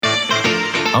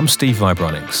I'm Steve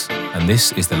Vibronix, and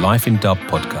this is the Life in Dub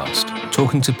podcast,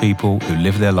 talking to people who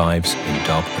live their lives in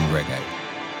dub and reggae.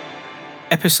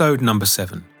 Episode number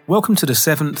 7. Welcome to the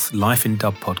 7th Life in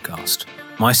Dub podcast,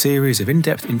 my series of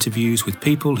in-depth interviews with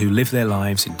people who live their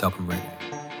lives in dub and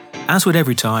reggae. As with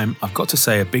every time, I've got to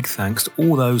say a big thanks to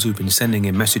all those who've been sending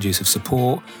in messages of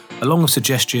support, along with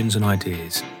suggestions and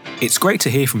ideas. It's great to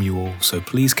hear from you all, so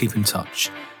please keep in touch.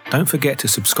 Don't forget to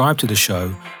subscribe to the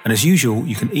show, and as usual,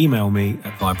 you can email me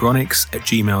at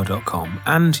vibronix@gmail.com,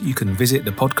 and you can visit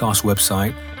the podcast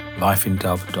website,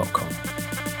 lifeindub.com.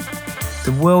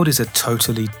 The world is a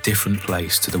totally different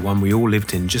place to the one we all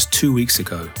lived in just 2 weeks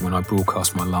ago when I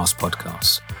broadcast my last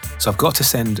podcast. So I've got to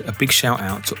send a big shout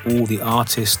out to all the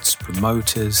artists,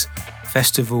 promoters,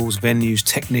 festivals, venues,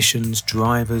 technicians,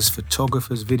 drivers,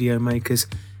 photographers, video makers,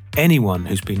 anyone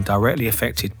who's been directly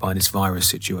affected by this virus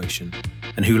situation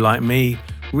and who, like me,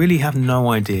 really have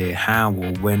no idea how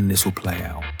or when this will play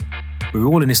out. We're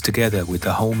all in this together with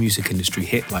the whole music industry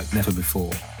hit like never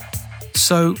before.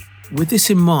 So, with this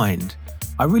in mind,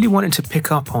 I really wanted to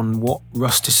pick up on what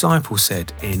Russ Disciple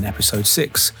said in episode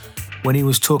 6 when he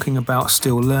was talking about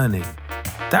still learning.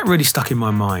 That really stuck in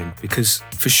my mind because,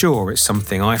 for sure, it's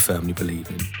something I firmly believe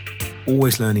in.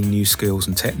 Always learning new skills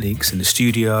and techniques in the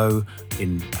studio,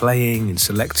 in playing, in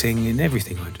selecting, in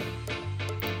everything I do.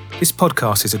 This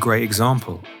podcast is a great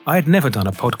example. I had never done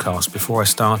a podcast before I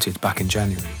started back in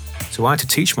January, so I had to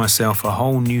teach myself a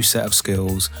whole new set of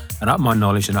skills and up my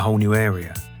knowledge in a whole new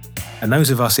area. And those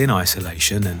of us in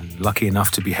isolation and lucky enough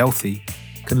to be healthy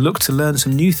can look to learn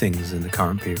some new things in the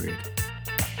current period.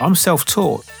 I'm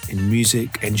self-taught in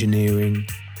music, engineering,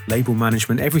 label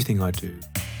management, everything I do.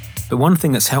 But one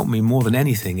thing that's helped me more than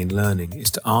anything in learning is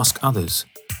to ask others.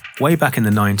 Way back in the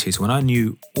 90s, when I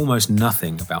knew almost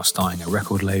nothing about starting a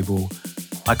record label,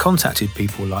 I contacted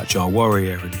people like Jar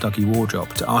Warrior and Dougie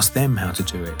Wardrop to ask them how to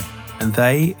do it. And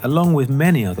they, along with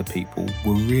many other people,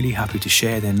 were really happy to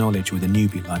share their knowledge with a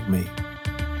newbie like me.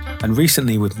 And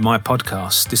recently with my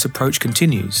podcast, this approach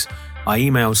continues. I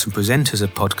emailed some presenters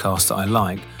of podcasts that I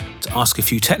like to ask a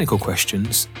few technical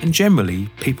questions, and generally,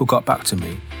 people got back to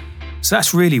me. So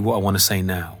that's really what I want to say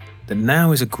now, that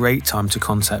now is a great time to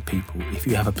contact people if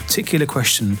you have a particular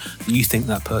question that you think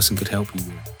that person could help you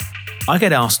with. I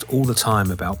get asked all the time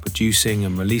about producing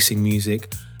and releasing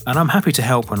music, and I'm happy to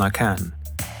help when I can.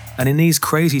 And in these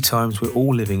crazy times we're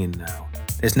all living in now,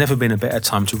 there's never been a better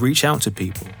time to reach out to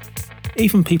people.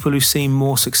 Even people who seem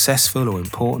more successful or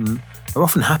important are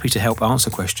often happy to help answer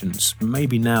questions,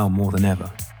 maybe now more than ever.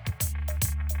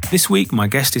 This week, my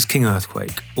guest is King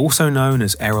Earthquake, also known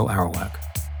as Errol Arawak.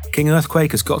 King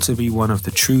Earthquake has got to be one of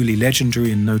the truly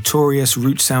legendary and notorious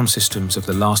root sound systems of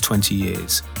the last 20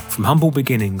 years, from humble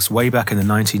beginnings way back in the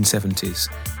 1970s.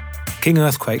 King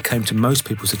Earthquake came to most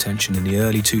people's attention in the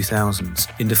early 2000s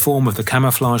in the form of the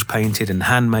camouflage-painted and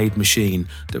handmade machine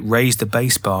that raised the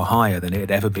bass bar higher than it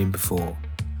had ever been before.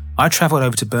 I travelled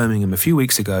over to Birmingham a few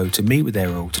weeks ago to meet with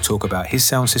Errol to talk about his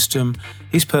sound system,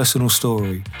 his personal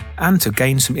story, and to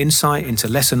gain some insight into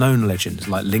lesser-known legends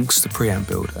like Lynx the preamp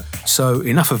builder. So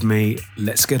enough of me,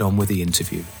 let's get on with the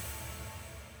interview.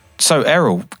 So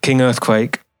Errol, King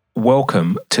Earthquake,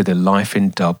 welcome to the Life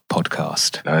in Dub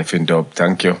podcast. Life in Dub,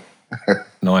 thank you.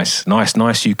 Nice.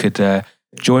 You could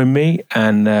join me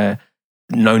and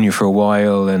known you for a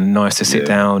while, and nice to sit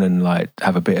down and like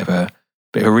have a bit of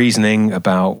reasoning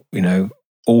about, you know,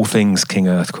 all things King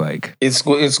Earthquake. It's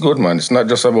good, man. It's not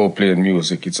just about playing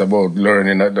music. It's about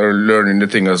learning the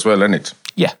thing as well, isn't it?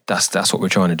 Yeah, that's what we're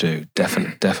trying to do.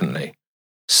 Definitely.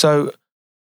 So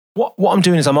what I'm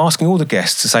doing is I'm asking all the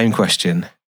guests the same question,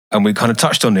 and we kind of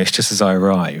touched on this just as I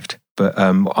arrived. But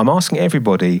I'm asking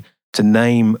everybody to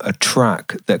name a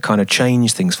track that kind of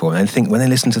changed things for them. And I think when they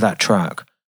listen to that track,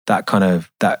 that kind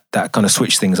of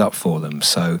switched things up for them.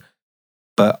 So,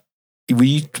 but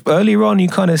earlier on, you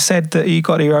kind of said that you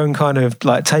got your own kind of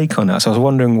like take on that. So I was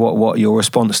wondering what your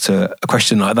response to a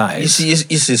question like that is. You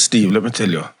see, Steve, let me tell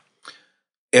you.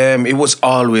 It was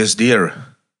always there.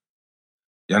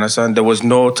 You understand? There was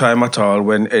no time at all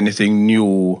when anything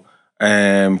new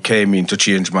came in to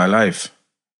change my life,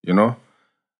 you know?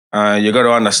 You got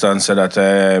to understand so that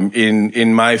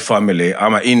in my family,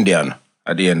 I'm an Indian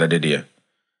at the end of the day.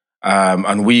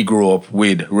 And we grew up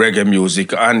with reggae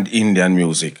music and Indian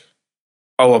music.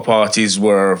 Our parties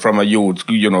were from a youth,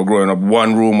 you know, growing up.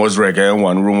 One room was reggae and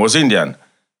one room was Indian,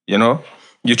 you know?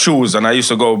 You choose, and I used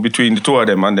to go between the two of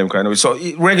them and them kind of way. So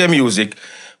reggae music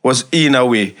was in a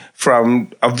way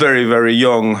from a very, very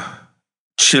young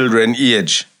children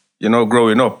age, you know,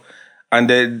 growing up. And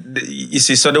you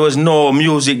see, so there was no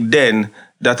music then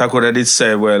that I could have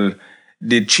say, well,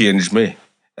 did change me.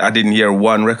 I didn't hear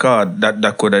one record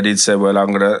that could have did say, well,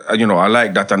 I'm gonna, I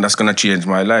like that and that's gonna change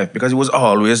my life, because it was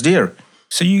always there.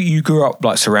 So you grew up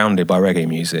like surrounded by reggae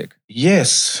music?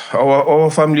 Yes,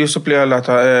 our family used to play a lot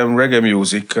of reggae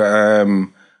music.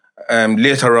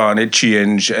 Later on, it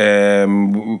changed.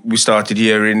 We started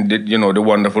hearing the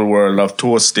wonderful world of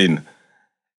toasting,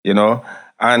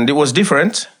 and it was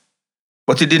different,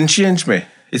 but it didn't change me.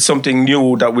 It's something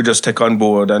new that we just take on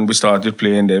board and we started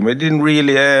playing them. It didn't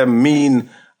really mean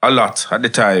a lot at the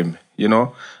time,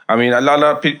 I mean, a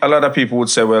lot of people would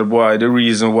say, well, boy, the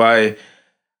reason why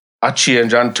I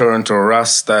change and turn to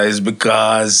Rasta is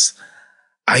because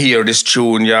I hear this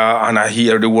tune, and I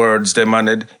hear the words them and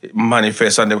it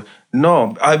manifest.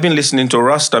 No, I've been listening to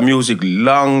Rasta music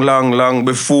long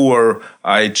before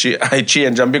I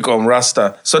change and become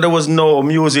Rasta. So there was no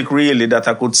music really that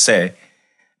I could say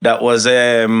that was,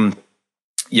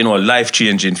 life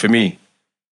changing for me.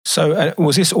 So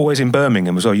was this always in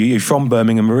Birmingham as well? You're from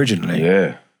Birmingham originally?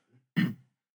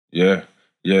 Yeah.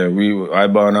 I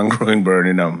born and grew in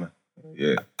Birmingham.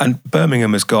 Yeah. And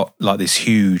Birmingham has got like this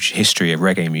huge history of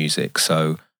reggae music,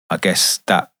 so I guess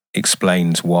that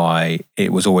explains why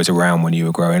it was always around when you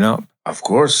were growing up. Of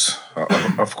course.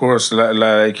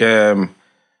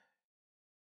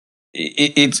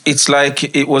 It's like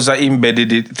it was an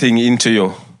embedded thing into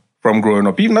you from growing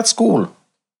up, even at school.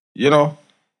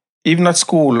 Even at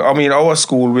school. I mean, our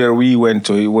school where we went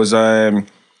to, it was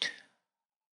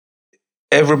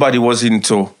everybody was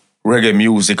into reggae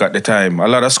music at the time. A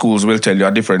lot of schools will tell you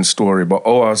a different story, but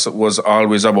ours was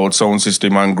always about sound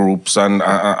system and groups and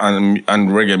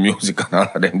reggae music and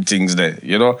all of them things there,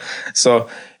 So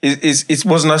it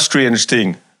wasn't a strange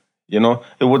thing,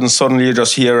 It wouldn't suddenly you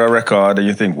just hear a record and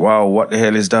you think, wow, what the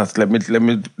hell is that? Let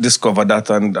me discover that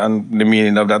and the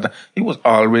meaning of that. It was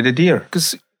already there.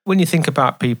 Because when you think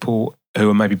about people who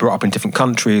are maybe brought up in different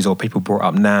countries or people brought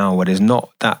up now where there's not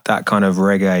that kind of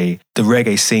reggae, the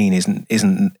reggae scene is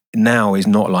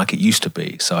not like it used to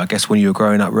be. So I guess when you were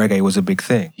growing up, reggae was a big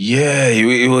thing. Yeah,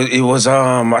 it was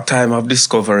a time of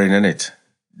discovering, innit?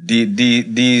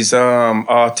 These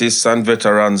artists and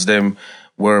veterans, them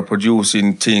were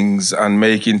producing things and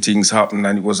making things happen,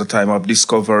 and it was a time of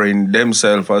discovering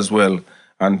themselves as well.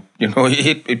 And,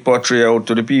 it portrayed out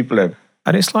to the people.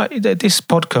 And it's like this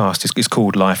podcast is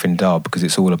called Life in Dub because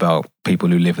it's all about people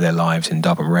who live their lives in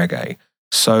dub and reggae.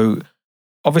 So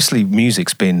obviously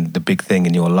music's been the big thing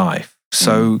in your life.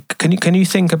 So can you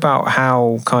think about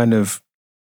how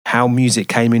music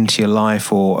came into your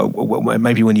life, or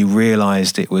maybe when you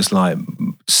realised it was like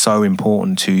so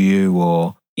important to you?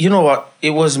 Or you know what?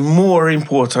 It was more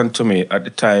important to me at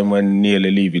the time when nearly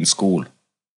leaving school.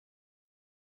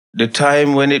 The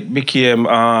time when it became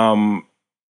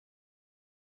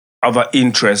of an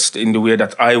interest in the way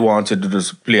that I wanted to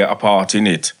just play a part in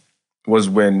it was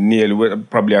when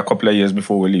probably a couple of years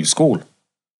before we leave school,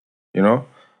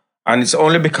 And it's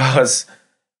only because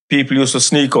people used to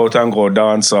sneak out and go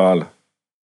dancehall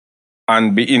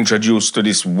and be introduced to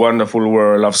this wonderful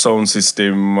world of sound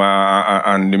system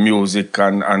and the music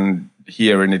and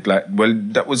hearing it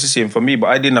that was the same for me, but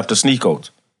I didn't have to sneak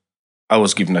out. I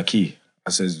was given a key.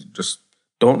 I says, just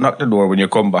don't knock the door when you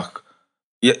come back.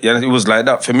 Yeah, it was like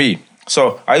that for me.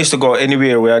 So I used to go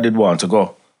anywhere where I did want to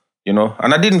go,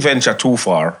 and I didn't venture too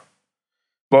far.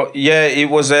 But yeah, it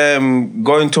was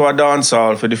going to a dance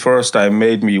hall for the first time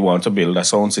made me want to build a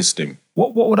sound system.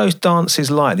 What were those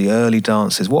dances like, the early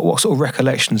dances? What sort of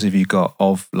recollections have you got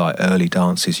of like early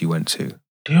dances you went to?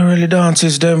 The early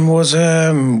dances, them was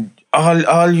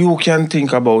all you can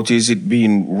think about is it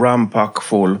being rampack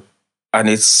full and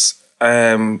it's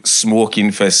smoke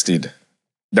infested.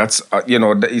 That's,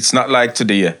 it's not like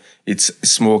today. It's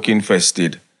smoke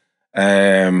infested.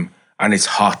 And it's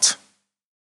hot.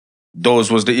 Those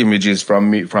was the images from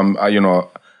me,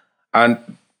 and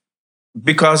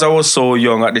because I was so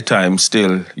young at the time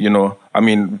still,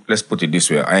 let's put it this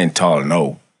way. I ain't tall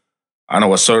now. And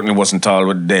I certainly wasn't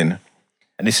tall then.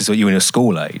 And this is what you were in a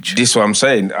school age. This is what I'm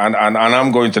saying. And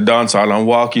I'm going to dance hall and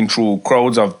walking through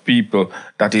crowds of people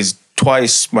that is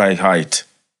twice my height.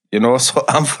 So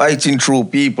I'm fighting through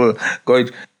people going,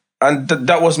 and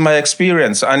that was my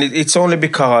experience. And it's only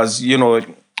because,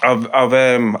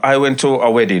 I went to a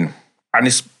wedding, and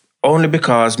it's only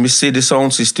because me see the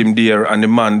sound system there and the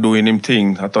man doing him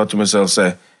thing. I thought to myself,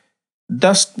 say,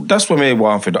 that's what me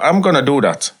want to do. I'm gonna do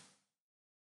that.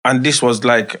 And this was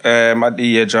like at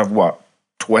the age of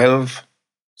 12,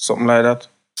 something like that.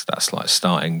 So that's like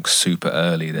starting super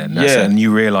early then. And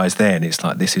you realise then it's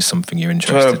like this is something you're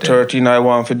interested 12, 13, I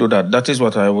want to do that. That is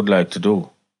what I would like to do,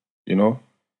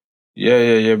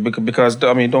 Yeah. Because,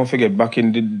 don't forget, back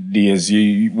in the days,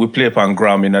 we play upon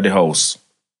gram in the house.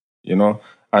 you know.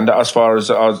 And as far as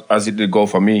it did go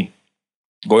for me,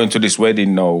 going to this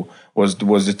wedding now was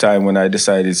the time when I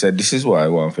decided, said, this is what I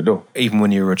want to do. Even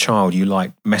when you were a child, you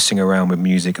liked messing around with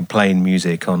music and playing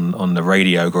music on the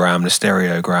radiogram, the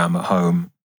stereogram at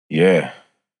home. Yeah.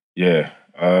 We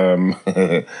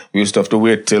used to have to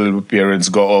wait till parents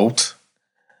go out,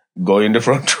 go in the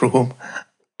front room,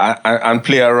 and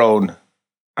play around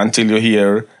until you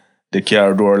hear the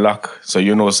car door lock. So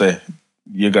say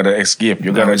you gotta escape,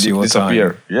 you gotta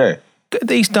disappear. Time. Yeah.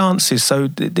 These dances, so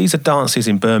these are dances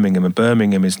in Birmingham, and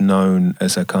Birmingham is known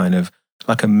as a kind of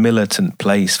like a militant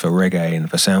place for reggae and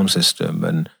for sound system.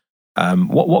 And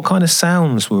what kind of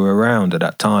sounds were around at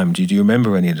that time? Do you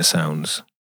remember any of the sounds?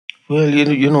 Well,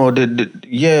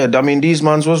 I mean, these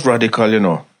mans was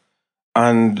radical,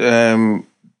 and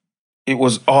it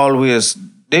was always,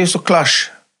 they used to clash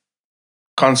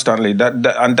constantly.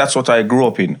 And that's what I grew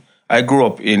up in. I grew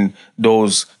up in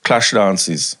those clash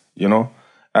dances,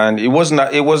 and it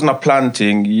wasn't a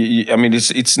planting. I mean,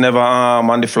 it's never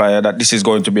on the flyer that this is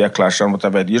going to be a clash and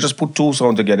whatever. You just put two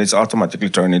sounds together, it's automatically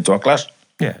turned into a clash.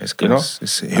 Yeah, it's good.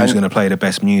 It's who's going to play the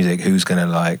best music? Who's going to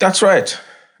like? That's right.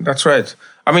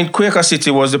 I mean, Quaker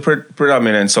City was the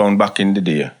predominant sound back in the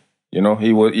day.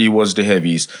 He was the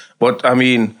heavies. But I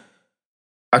mean,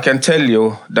 I can tell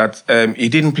you that he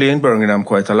didn't play in Birmingham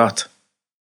quite a lot.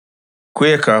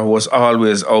 Quaker was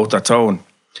always out of town.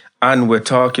 And we're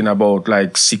talking about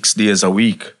like 6 days a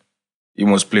week. He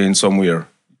was playing somewhere.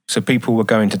 So people were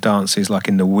going to dances like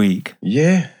in the week?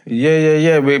 Yeah.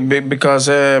 Because,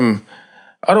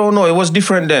 I don't know, it was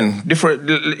different then.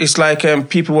 It's like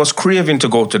people was craving to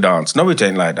go to dance. Now it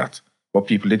ain't like that. But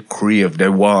people did crave, they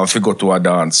want to go to a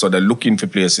dance. So they're looking for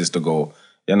places to go.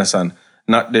 You understand?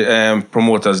 Not the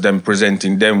promoters, them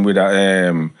presenting them with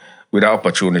an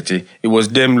opportunity. It was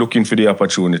them looking for the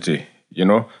opportunity.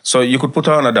 So you could put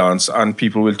on a dance and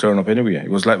people will turn up anyway.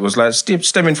 It was like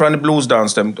stemming from the blues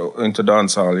dance into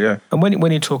dance hall, yeah. And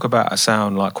when you talk about a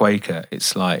sound like Quaker,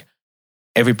 it's like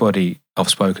everybody I've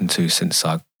spoken to since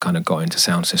I kind of got into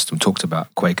sound system talked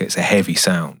about Quaker. It's a heavy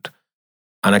sound.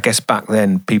 And I guess back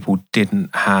then people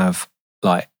didn't have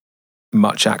like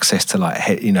much access to like,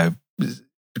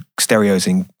 stereos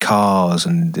in cars,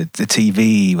 and the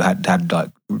TV had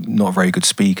like not very good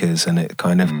speakers, and it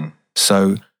kind of,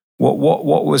 so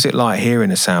What was it like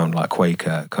hearing a sound like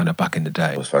Quaker kind of back in the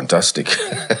day? It was fantastic.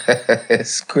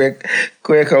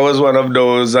 Quaker was one of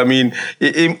those. I mean,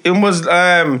 he was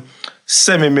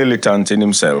semi-militant in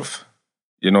himself.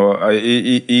 He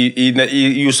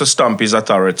used to stamp his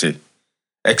authority,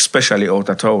 especially out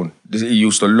of town. He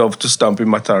used to love to stamp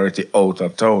his authority out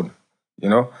of town.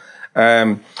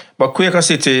 But Quaker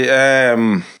City,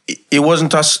 it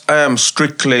wasn't a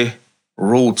strictly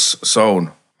roots sound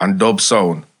and dub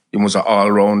sound. He was an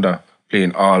all-rounder,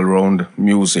 playing all-round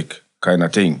music kind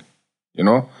of thing,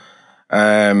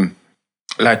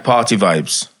 like party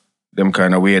vibes, them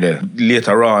kind of way there.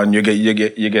 Later on, you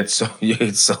get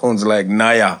sounds like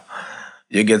Naya,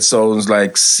 you get sounds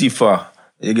like Sifa,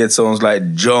 you get sounds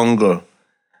like Jungle.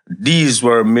 These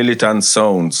were militant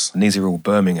sounds. And these are all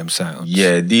Birmingham sounds.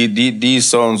 Yeah, these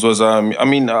sounds was all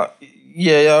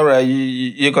right.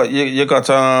 You got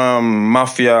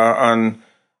Mafia and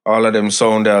all of them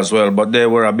sound there as well, but they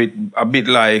were a bit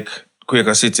like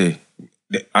Quaker City,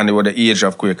 and they were the age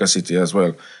of Quaker City as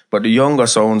well. But the younger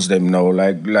sounds them now,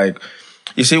 like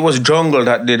you see, it was Jungle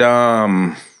that did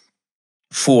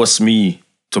force me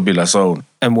to build a sound.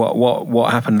 And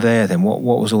what happened there then? What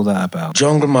was all that about?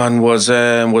 Jungle Man was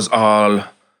all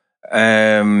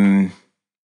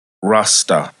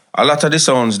Rasta. A lot of the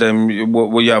sounds,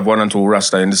 we have 1 and 2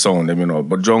 Rasta in the sound,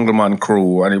 but Jungle Man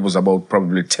crew, and it was about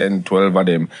probably 10, 12 of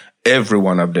them, every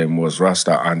one of them was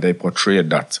Rasta, and they portrayed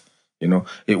that,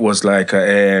 It was like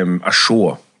a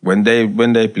show. When they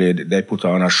played, they put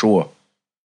on a show,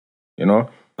 And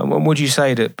would you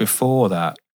say that before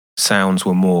that, sounds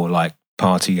were more like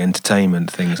party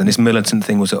entertainment things, and this militant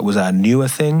thing, was that a newer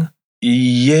thing?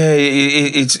 Yeah,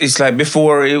 it's like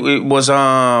before it was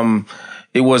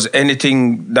it was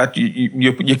anything that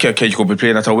you could be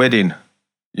playing at a wedding.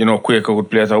 Quaker could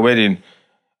play at a wedding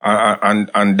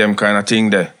and them kind of thing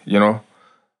there,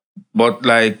 But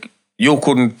like, you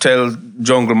couldn't tell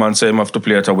Jungle Man say him have to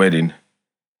play at a wedding.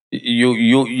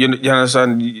 You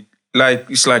understand? Like,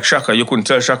 it's like Shaka. You couldn't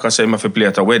tell Shaka say him have to play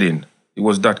at a wedding. It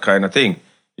was that kind of thing,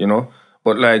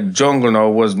 But like Jungle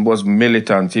now was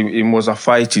militant. He was a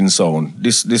fighting sound.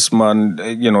 This man,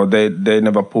 they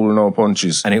never pull no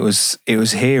punches. And it was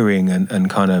hearing and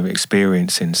kind of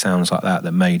experiencing sounds like that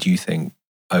made you think,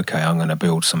 okay, I'm going to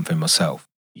build something myself.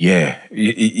 Yeah.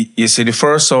 You see, the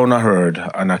first sound I heard,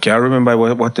 and I can't remember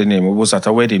what the name, it was at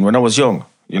a wedding when I was young.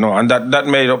 you know, and that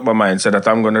made up my mind, said that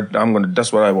I'm gonna,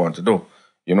 that's what I want to do,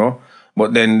 you know.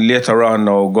 But then later on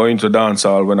now, going to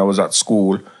dancehall when I was at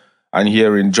school and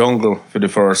hearing jungle for the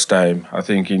first time, I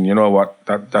thinking, you know what,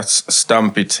 that's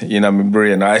stamp it in my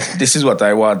brain. This is what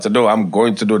I want to do. I'm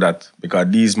going to do that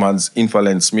because these mans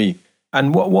influence me.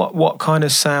 And what kind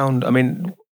of sound, I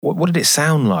mean, what did it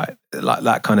sound like? Like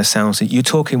that kind of sound? So you're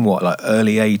talking what, like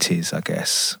early 80s, I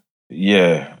guess?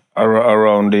 Yeah,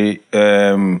 around the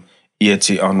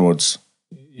 80 onwards.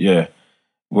 Yeah.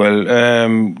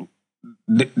 Well,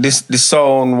 this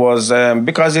sound was,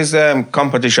 because it's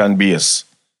competition based,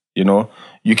 you know,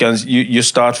 you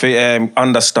start to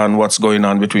understand what's going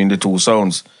on between the two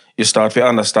sounds. You start to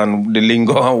understand the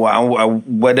lingo and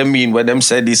what they mean when them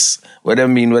say this, what they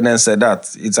mean when they say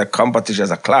that. It's a competition,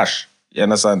 it's a clash. You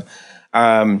understand?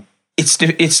 It's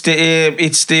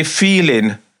the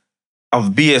feeling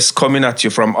of bass coming at you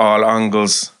from all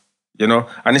angles, you know?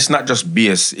 And it's not just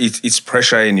bass, it's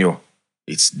pressure in you.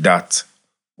 It's that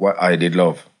what I did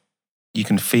love. You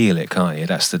can feel it, can't you?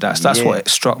 That's what it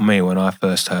struck me when I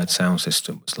first heard Sound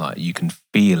System. Was like you can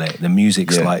feel it. The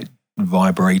music's like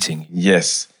vibrating.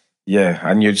 Yes. Yeah,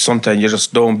 and sometimes you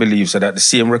just don't believe so that the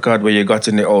same record where you got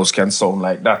in the house can sound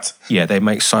like that. Yeah, they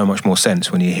make so much more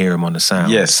sense when you hear them on the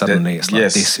sound. Yes, suddenly it's like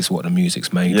this is what the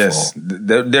music's made for.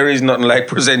 There is nothing like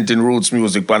presenting roots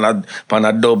music on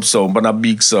a dub sound, on a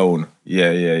big sound.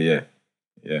 Yeah.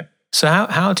 So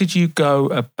how did you go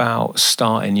about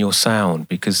starting your sound?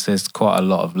 Because there's quite a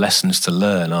lot of lessons to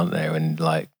learn, aren't there, in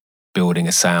like building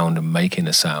a sound and making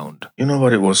a sound. You know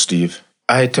what it was, Steve?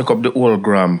 I took up the old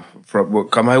gram.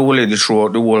 Because my old lady threw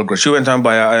out the old gram. She went and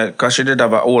buy because she did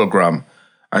have an old gram,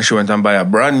 and she went and buy a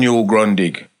brand new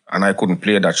Grundig, and I couldn't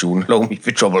play that. She wouldn't allow me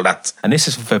to trouble that. And this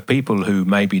is for people who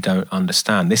maybe don't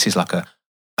understand. This is like a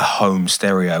home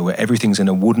stereo where everything's in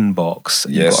a wooden box.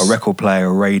 You've got a record player,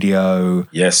 a radio.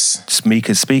 Yes.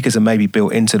 Speakers are maybe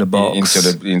built into the box.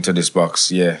 Into this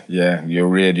box, yeah. Your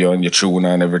radio and your tuner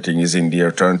and everything is in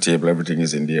there. Turntable, everything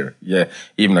is in there. Yeah.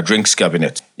 Even a drinks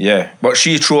cabinet. Yeah. But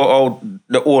she threw out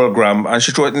the old gram and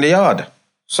she threw it in the yard.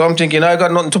 So I'm thinking, I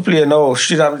got nothing to play now.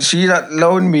 She not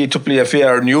allowing me to play a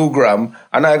fair new gram,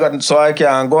 and so I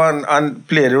can go and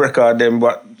play the record then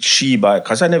what she buy,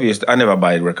 because I never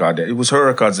buy the record. It was her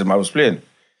records that I was playing.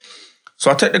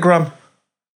 So I take the gram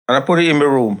and I put it in my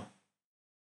room.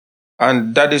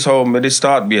 And that is how I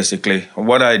start basically.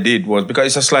 What I did was, because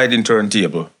it's a sliding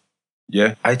turntable,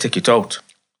 yeah, I take it out,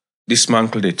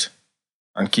 dismantled it,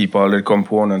 and keep all the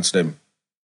components them.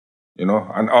 You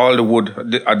know, and all the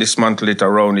wood, I dismantled it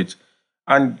around it.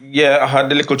 And yeah, I had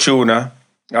the little tuner,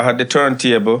 I had the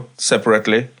turntable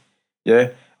separately, yeah,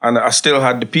 and I still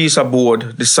had the piece of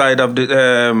board, the side of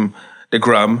the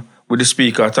gram with the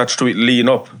speaker attached to it, lean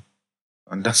up.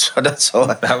 And that's how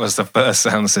that was the first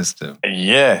sound system.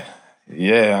 Yeah,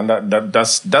 and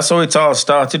that's how it all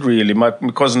started really. My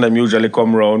cousin them usually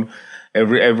come round.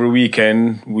 Every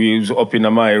weekend, we was up in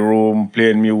my room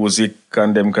playing music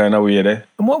and them kind of way there.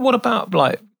 And what about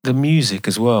like the music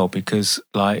as well? Because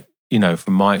like, you know,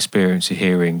 from my experience of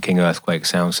hearing King Earthquake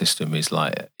Sound System is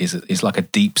like a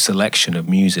deep selection of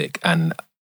music, and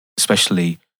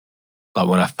especially like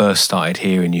when I first started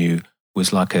hearing you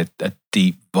was like a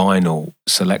deep vinyl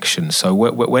selection. So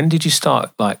when did you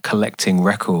start like collecting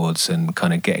records and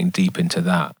kind of getting deep into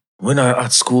that? When I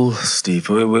at school, Steve,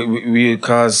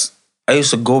 because I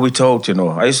used to go without, you know.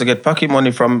 I used to get pocket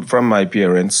money from my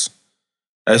parents.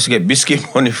 I used to get biscuit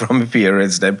money from my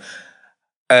parents. Them.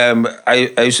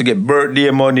 I used to get birthday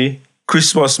money,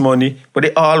 Christmas money, but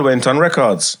they all went on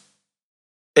records.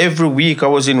 Every week I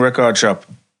was in record shop,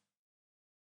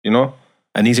 you know.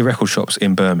 And these are record shops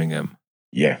in Birmingham?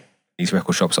 Yeah. These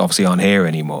record shops obviously aren't here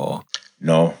anymore.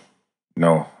 No.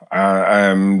 There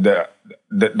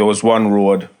was one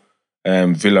road,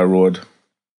 Villa Road.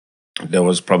 There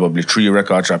was probably 3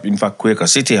 record shops. In fact, Quaker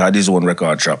City had his own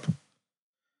record shop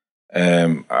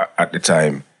at the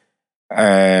time.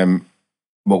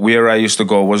 But where I used to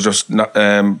go was just not,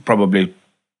 probably,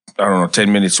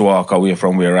 10 minutes walk away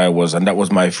from where I was. And that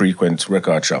was my frequent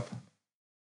record shop,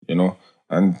 you know.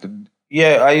 And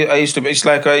yeah, I used to, it's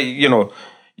like,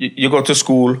 you go to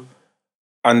school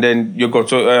and then you go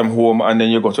to home and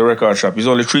then you go to record shop. It's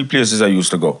only 3 places I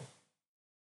used to go.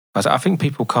 I think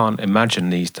people can't imagine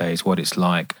these days what it's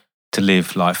like to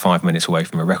live like 5 minutes away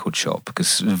from a record shop,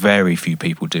 because very few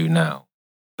people do now.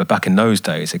 But back in those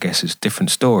days, I guess it's a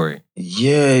different story.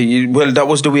 Yeah, well, that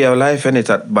was the way of life,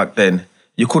 innit, back then.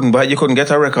 You couldn't get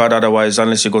a record otherwise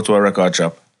unless you go to a record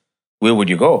shop. Where would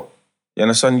you go? You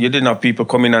understand? You didn't have people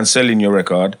coming and selling your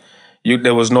record.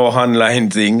 There was no online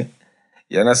thing.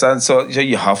 You understand? So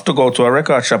you have to go to a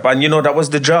record shop. And, you know, that was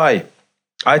the joy.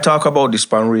 I talk about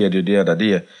this on radio the other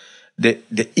day.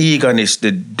 The eagerness,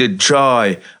 the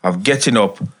joy of getting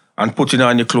up and putting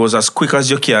on your clothes as quick as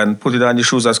you can, putting on your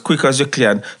shoes as quick as you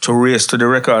can to race to the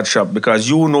record shop, because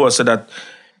you know so that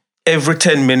every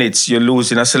 10 minutes you're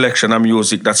losing a selection of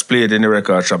music that's played in the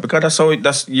record shop,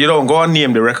 because you don't go and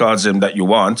name the records that you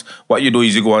want. What you do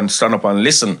is you go and stand up and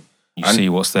listen. You see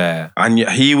what's there. And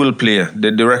he will play.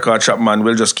 The record shop man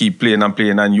will just keep playing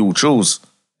and you choose.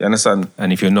 You understand?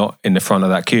 And if you're not in the front of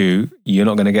that queue, you're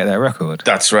not going to get that record.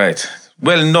 That's right.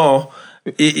 Well, no.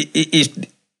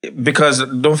 Because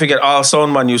don't forget, all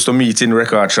sound man used to meet in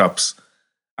record shops.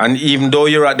 And even though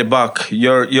you're at the back,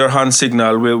 your hand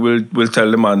signal will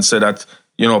tell the man, say that,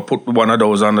 put one of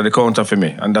those under the counter for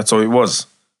me. And that's how it was,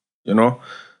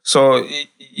 So,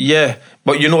 yeah.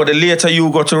 But, the later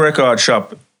you go to record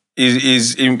shop,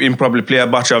 is probably play a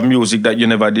batch of music that you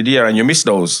never did hear and you miss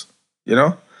those,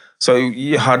 So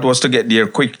you had was to get there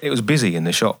quick. It was busy in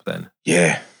the shop then.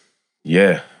 Yeah.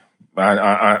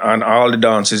 And all the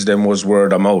dances then was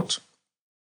word of mouth.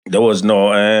 There was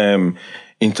no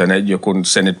internet. You couldn't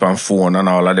send it on phone and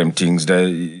all of them things.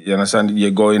 You understand?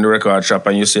 You go in the record shop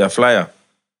and you see a flyer.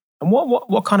 And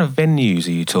what kind of venues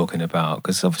are you talking about?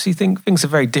 Because obviously things are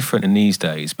very different in these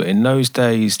days. But in those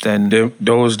days, then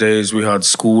those days we had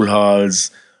school halls,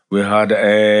 we had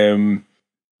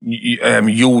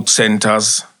youth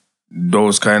centers,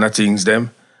 those kind of things.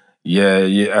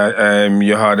 You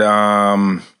had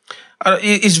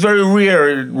it's very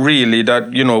rare, really, that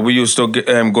we used to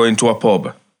go into a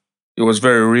pub. It was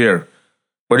very rare,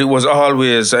 but it was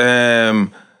always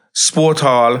sport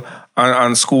hall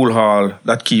and school hall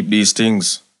that keep these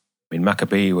things. I mean,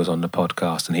 Maccabee was on the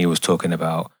podcast and he was talking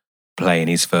about playing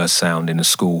his first sound in a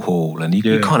school hall, and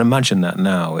you can't imagine that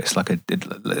now. It's like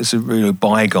it's a really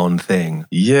bygone thing.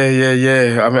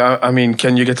 Yeah. I mean,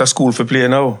 can you get a school for play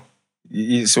now?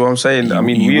 You see what I'm saying?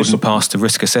 We used to pass the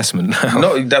risk assessment now.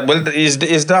 No, is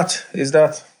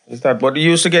that. But you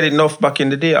used to get enough back in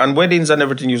the day, and weddings and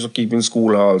everything used to keep in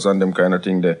school halls and them kind of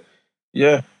thing there.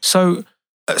 Yeah. So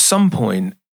at some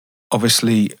point,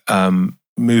 obviously,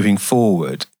 moving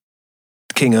forward,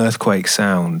 King Earthquake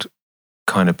sound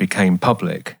kind of became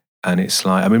public, and it's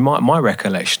like, my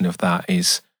recollection of that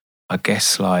is, I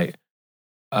guess, like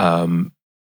early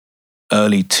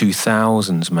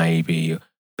 2000s maybe,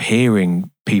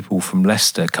 hearing people from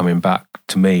Leicester coming back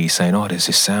to me saying, "Oh, there's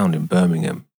this sound in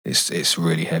Birmingham. It's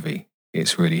really heavy.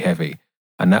 It's really heavy."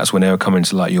 And that's when they were coming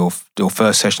to like your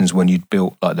first sessions when you'd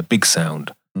built like the big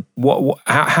sound.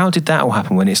 How did that all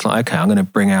happen? When it's like, okay, I'm going to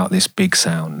bring out this big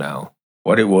sound now.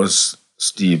 What it was,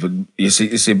 Steve, you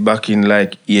see, back in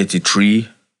like 83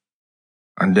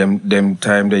 and them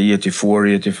time, the 84,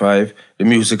 85, the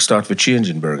music started to change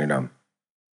in Birmingham,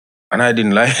 and I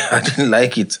didn't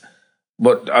like it.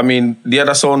 But the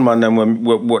other sound man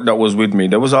that was with me,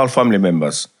 they was all family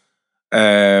members.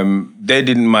 They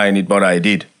didn't mind it, but I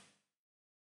did,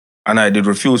 and I did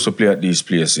refuse to play at these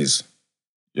places.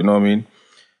 You know what I mean?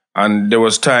 And there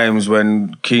was times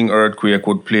when King Earthquake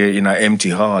would play in an empty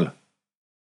hall.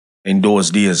 In those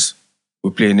days,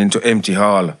 we're playing into empty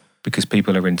hall. Because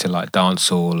people are into like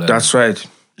dancehall. That's right.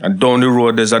 And down the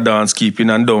road, there's a dance keeping,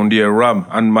 and down there, Ram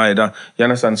and Maida. You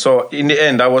understand? So in the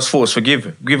end, I was forced to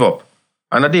give up.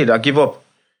 And I did. I give up.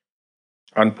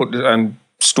 And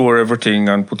store everything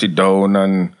and put it down,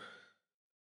 and,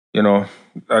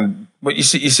 but you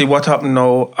see what happened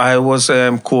now? I was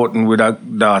courting with a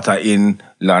daughter in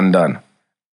London.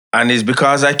 And it's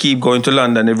because I keep going to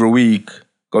London every week,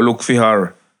 go look for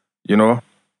her,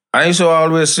 I used to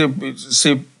always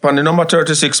see on the number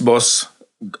 36 bus.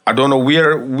 I don't know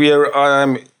where I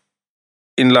am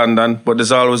in London, but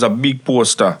there's always a big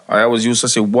poster. I always used to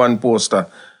see one poster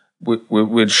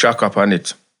with Shaka on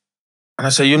it. And I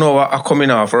said, you know what, I'm coming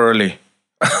off early.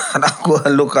 And I go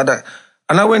and look at that.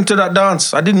 And I went to that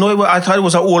dance. I didn't know I thought it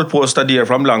was an old poster there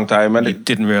from a long time. And you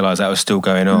didn't realise that was still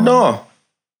going on?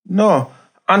 No.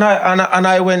 And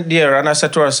I went there and I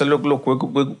said to her, I said, look, we're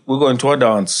going to a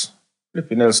dance.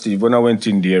 Flipping hell, Steve, when I went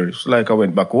in there, it's like I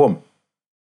went back home.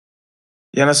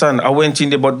 You understand? I went in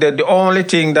there, but the only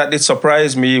thing that did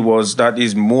surprise me was that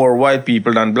is more white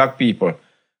people than black people.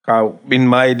 In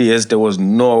my days, there was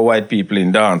no white people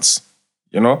in dance,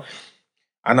 And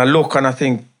I look and I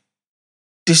think,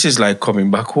 this is like coming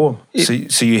back home. So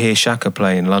you hear Shaka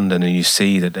play in London and you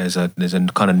see that there's a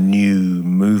kind of new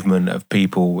movement of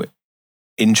people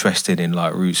interested in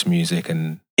like roots music,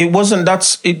 and it wasn't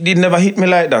that. It never hit me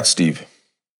like that, Steve.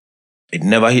 It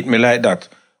never hit me like that.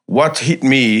 What hit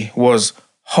me was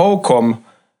how come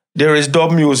there is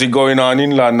dub music going on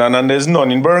in London and there's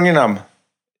none in Birmingham.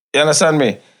 You understand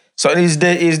me? So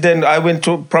then I went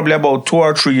to probably about 2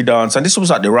 or 3 dance, and this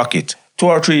was at the Rocket. 2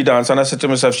 or 3 dance, and I said to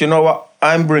myself, you know what?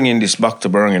 I'm bringing this back to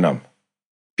Birmingham.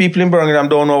 People in Birmingham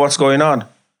don't know what's going on,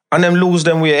 and them lose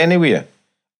them way anyway.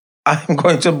 I'm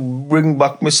going to bring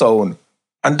back my sound.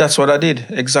 And that's what I did,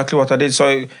 exactly what I did.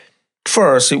 So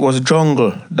first, it was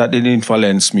jungle that did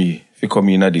influence me to come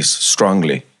in at this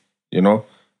strongly, you know.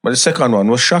 But the second one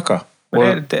was Shaka.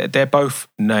 Well, they're both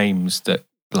names that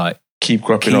like keep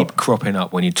cropping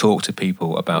up when you talk to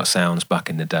people about sounds back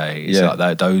in the day. It's like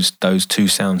that, those two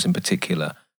sounds in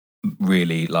particular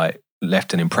really like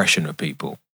left an impression of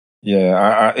people.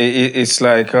 Yeah, it's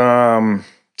like I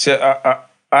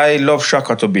love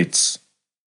Shaka to bits.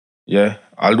 Yeah,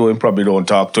 although he probably don't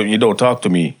talk to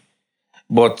me.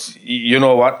 But you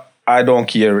know what? I don't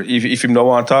care. If him don't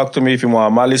want to talk to me, if he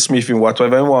want to malice me, if he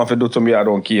whatever he want to do to me, I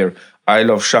don't care. I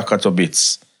love Shaka to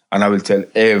bits. And I will tell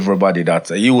everybody that.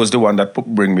 He was the one that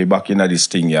bring me back into this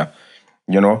thing, yeah.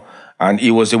 You know? And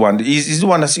he was the one, he's the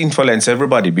one that's influenced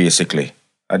everybody, basically,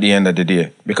 at the end of the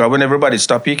day. Because when everybody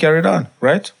stopped, he carried on,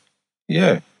 right?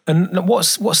 Yeah. And what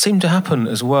seemed to happen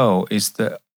as well is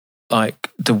that,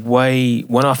 like, the way,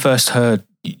 when I first heard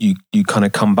you kind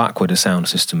of come back with a sound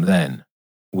system then,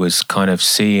 was kind of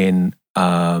seeing,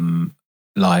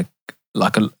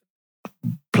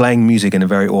 playing music in a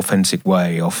very authentic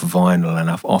way off vinyl and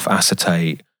off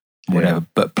acetate, whatever,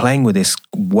 but playing with this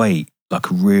weight, like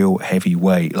a real heavy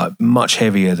weight, like much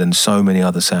heavier than so many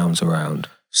other sounds around.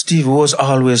 Steve was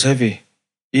always heavy.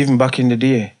 Even back in the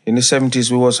day, in the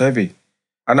 70s, we was heavy.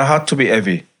 And I had to be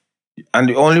heavy. And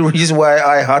the only reason why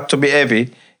I had to be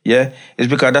heavy, is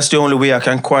because that's the only way I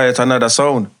can quiet another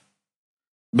sound.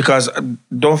 Because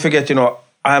don't forget,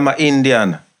 I'm an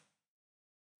Indian.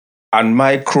 And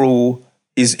my crew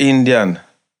is Indian.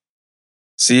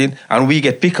 See? And we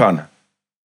get picked on.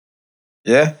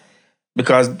 Yeah?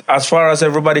 Because as far as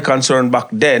everybody concerned back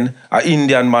then, an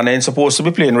Indian man ain't supposed to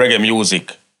be playing reggae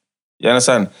music. You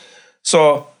understand?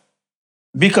 So,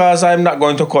 because I'm not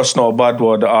going to cuss no bad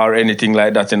word or anything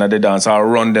like that in the dance or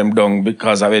run them down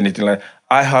because of anything like that,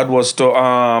 I had was to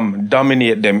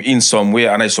dominate them in some way.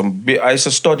 And I used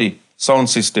to study sound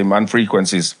system and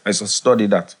frequencies. I used to study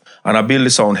that. And I built the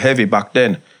sound heavy back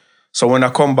then. So when I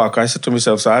come back, I said to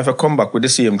myself, so I have to come back with the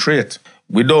same trait.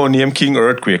 We don't name King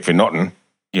Earthquake for nothing.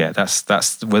 Yeah,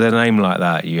 that's with a name like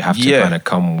that, you have to kind of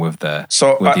come with the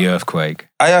earthquake.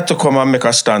 I had to come and make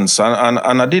a stance, and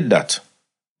I did that.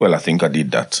 Well, I think I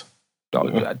did that.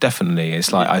 Oh, definitely.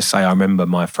 It's like I remember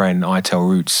my friend Itel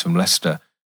Roots from Leicester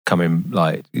coming,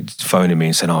 like, phoning me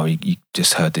and saying, oh, you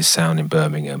just heard this sound in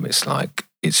Birmingham. It's like,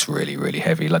 it's really, really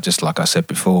heavy. Like, just like I said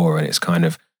before, and it's kind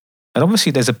of, and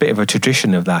obviously there's a bit of a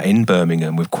tradition of that in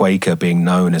Birmingham with Quaker being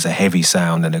known as a heavy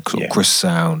sound and a crisp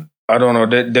sound. I don't know,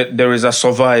 there is a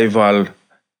survival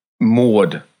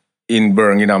mode in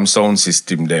Birmingham sound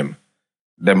system, them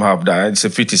have that. It's the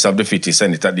fittest of the fittest,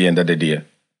 and it at the end of the day.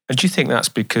 And do you think that's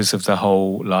because of the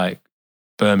whole, like,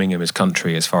 Birmingham is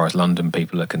country as far as London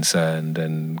people are concerned,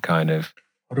 and kind of,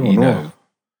 I don't know.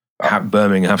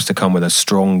 Birmingham has to come with a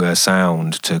stronger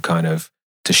sound to kind of,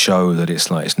 to show that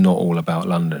it's like, it's not all about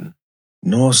London?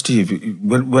 No, Steve,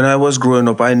 when I was growing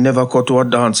up, I never go to a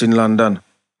dance in London.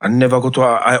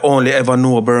 I only ever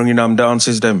know Birmingham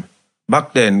dances them.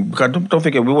 Back then, because don't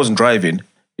forget, we wasn't driving.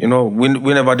 We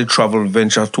never did travel,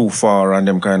 venture too far and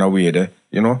them kind of way there,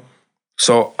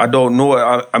 So I don't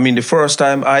know. I mean, the first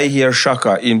time I hear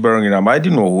Shaka in Birmingham, I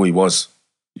didn't know who he was.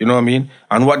 You know what I mean?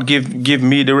 And what give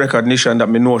me the recognition that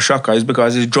me know Shaka is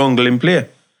because it's jungle in play.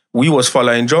 We was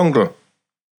following jungle.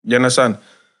 You understand?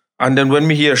 And then when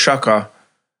me hear Shaka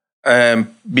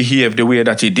behave the way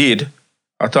that he did,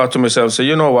 I thought to myself, so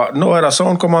you know what? No other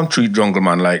sound come and treat jungle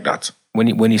man like that.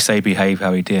 When you say behave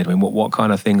how he did, I mean, what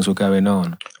kind of things were going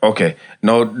on? Okay.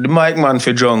 Now, the mic man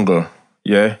for jungle,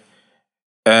 is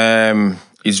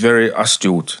very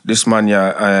astute. This man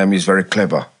is very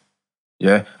clever,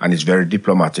 and he's very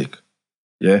diplomatic,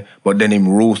 But then him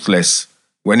ruthless.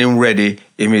 When him ready,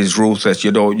 him is ruthless.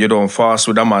 You don't fast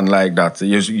with a man like that.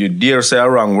 You dare say a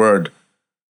wrong word,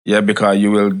 because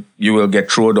you will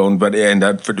get thrown down by the end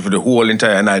for the whole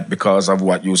entire night because of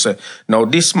what you say. Now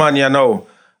this man,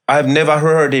 I've never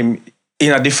heard him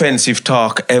in a defensive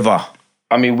talk ever.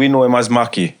 I mean, we know him as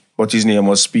Mackie, but his name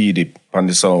was Speedy on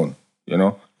the sound,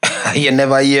 You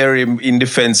never hear him in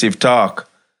defensive talk.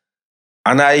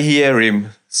 And I hear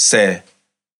him say,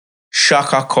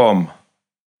 Shaka come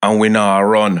and we now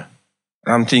run.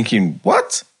 And I'm thinking,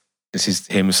 what? This is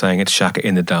him saying it's Shaka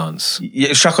in the dance.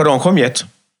 Yeah, Shaka don't come yet.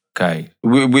 Okay.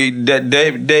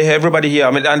 They everybody here,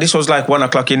 I mean, and this was like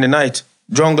 1:00 in the night.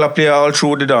 Jungler play all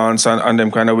through the dance and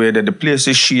them kind of way that the place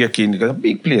is shaking. It's a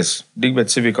big place, Digbeth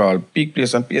Civic Hall, big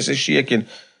place, and place is shaking,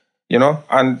 you know.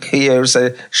 And here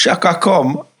say, Shaka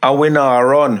come and we now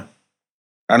run.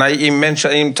 And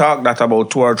him talk that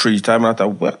about 2 or 3 times. And I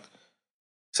thought, what?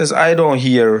 Says, I don't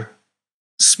hear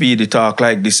Speedy talk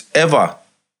like this ever.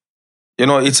 You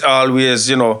know, it's always,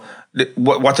 you know,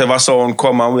 whatever sound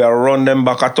come and we are run them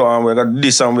back at all and we got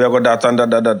this and we got that and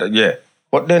that. Yeah.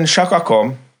 But then Shaka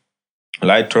come,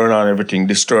 light turn on, everything,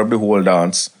 disturb the whole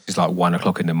dance. It's like 1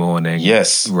 o'clock in the morning.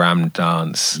 Yes. Ram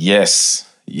dance. Yes.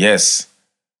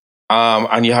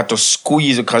 And you had to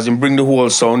squeeze it because you bring the whole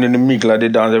sound in the middle of the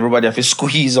dance. Everybody have to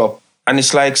squeeze up. And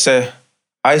it's like, say,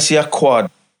 I see a quad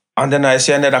and then I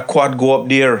see another quad go up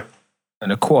there.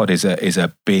 And a quad is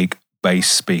a big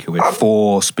bass speaker with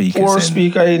 4 speakers 4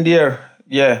 speakers in there,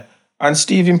 yeah. And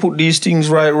Stephen put these things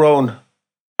right round.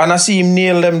 And I see him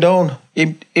nail them down.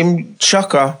 Him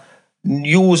Shaka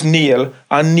use nail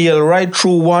and nail right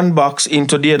through one box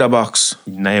into the other box.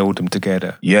 He nailed them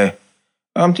together. Yeah.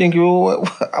 I'm thinking,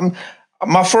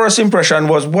 my first impression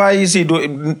was, why is he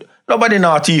doing, nobody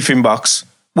now thief him box.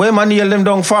 Where am I nail them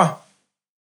down for?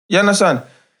 You understand?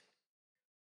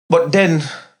 But then,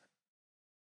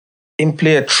 him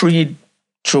play a 3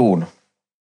 tune.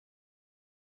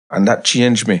 And that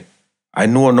changed me. I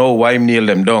know now why him nail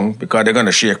them down, because they're going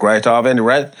to shake right off,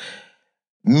 right?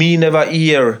 Me never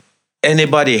hear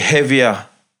anybody heavier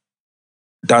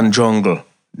than Jungle.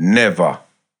 Never.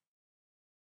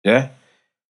 Yeah?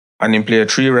 And him play a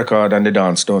 3 record and the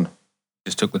dance done.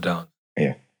 Just took the dance.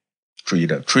 Yeah. 3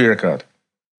 record.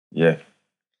 Yeah.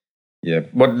 Yeah.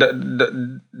 But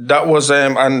that was,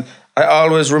 and I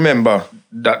always remember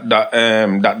that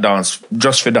dance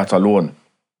just for that alone.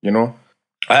 You know?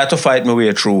 I had to fight my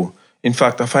way through. In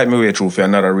fact, I fight my way through for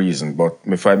another reason, but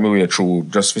I fight my way through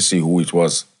just to see who it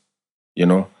was. You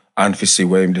know? And to see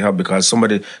where him did have, because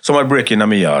somebody break in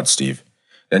my yard, Steve.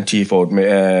 Then thief out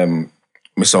my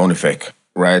sound effect.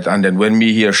 Right, and then when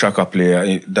me hear Shaka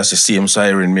play, that's the same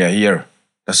siren me I hear.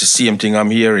 That's the same thing I'm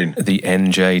hearing. The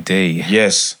NJD.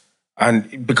 Yes,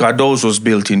 and because those was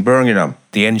built in Birmingham.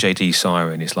 The NJD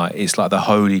siren is like the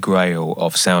holy grail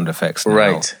of sound effects now.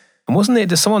 Right. And wasn't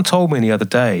it? Someone told me the other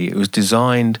day it was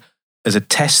designed as a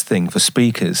test thing for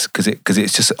speakers because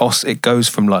it goes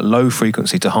from like low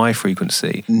frequency to high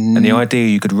frequency, and the idea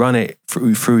you could run it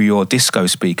through your disco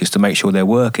speakers to make sure they're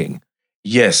working.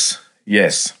 Yes.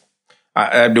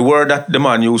 The word that the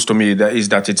man used to me is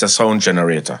that it's a sound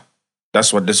generator.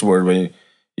 That's what this word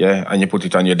and you put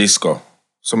it on your disco.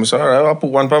 So I said, all right, I'll put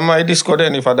one on my disco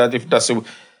then if that's it.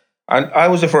 And I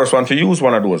was the first one to use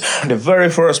one of those. The very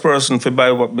first person to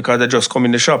buy one because they just come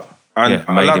in the shop. And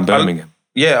made in Birmingham.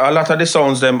 A lot of the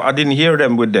sounds I didn't hear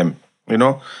them with them, you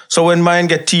know. So when mine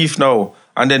get teeth now,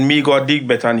 and then me go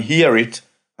Digbeth and hear it,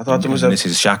 I thought to myself, this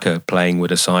is Shaka playing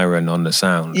with a siren on the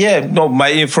sound. Yeah, no,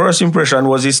 my first impression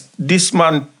was this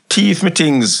man thief me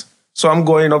things. So I'm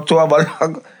going up to have a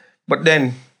look. But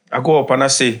then I go up and I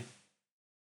say,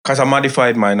 because I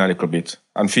modified mine a little bit.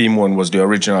 And theme 1 was the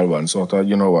original one. So I thought,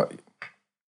 you know what?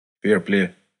 Fair play.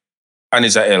 And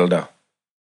it's an elder.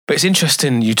 But it's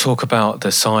interesting you talk about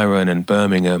the siren and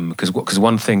Birmingham, because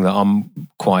one thing that I'm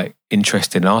quite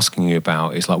interested in asking you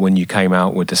about is like when you came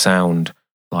out with the sound,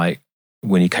 like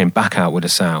when you came back out with a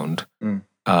sound,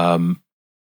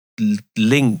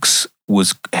 Lynx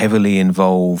was heavily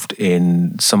involved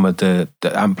in some of the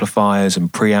amplifiers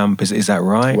and preamp. Is that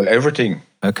right? Well, everything.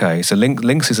 Okay, so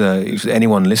Lynx is if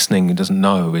anyone listening who doesn't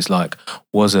know,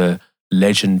 was a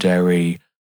legendary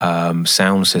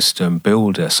sound system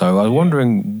builder. So I was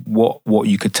wondering what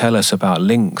you could tell us about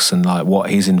Lynx and like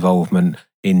what his involvement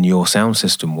in your sound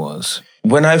system was.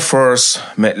 When I first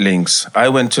met Lynx, I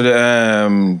went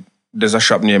to there's a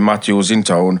shop near Matthews in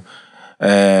town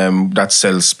that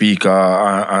sells speaker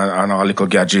and all little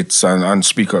gadgets and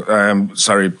speaker,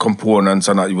 components,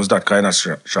 and it was that kind of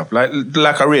shop,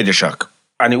 like a Radio Shack.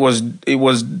 And it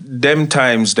was them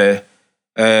times there,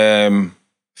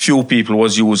 few people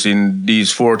was using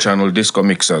these 4-channel disco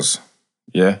mixers,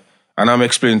 yeah. And I'm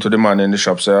explaining to the man in the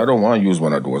shop, say, I don't want to use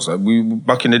one of those.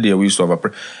 Back in the day, we used to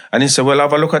have and he said, well,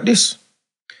 have a look at this.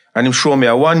 And he showed me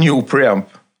a 1 new preamp.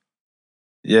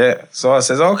 Yeah, so I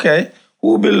says, okay,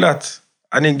 who built that?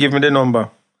 And he give me the number.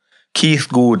 Keith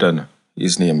Gooden,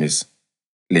 his name is,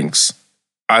 Lynx.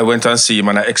 I went and see him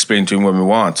and I explained to him what we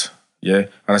want. Yeah,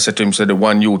 and I said to him, the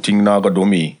 1 new thing now got do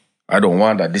me. I don't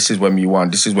want that. This is what me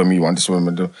want. This is what me want. This is what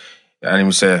me do. And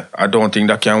he said, I don't think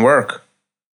that can work.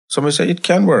 So I said, it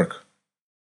can work.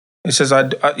 He says,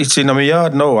 it's in my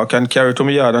yard. No, I can carry it to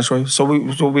my yard. And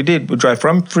so we did. We drive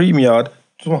from my yard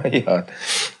to my yard.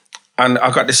 And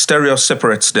I got the stereo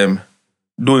separates them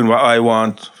doing what I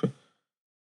want.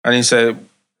 And he said,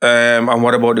 and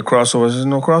what about the crossover? I said,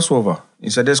 no crossover. He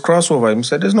said, there's crossover. He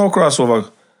said, there's no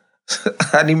crossover.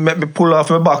 And he made me pull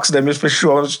off my box then just for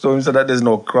sure. So he said that there's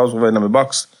no crossover in my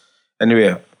box.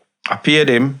 Anyway, I paid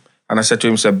him and I said to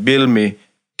him, bill me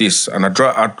this. And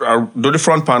I do the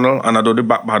front panel and I do the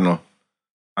back panel.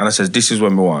 And I says, this is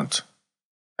what we want.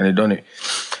 And he done it.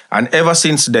 And ever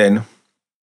since then,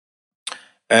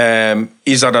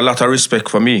 he's had a lot of respect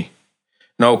for me.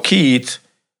 Now, Keith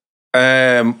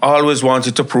always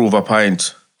wanted to prove a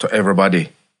point to everybody.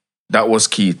 That was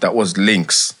Keith. That was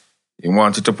Lynx. He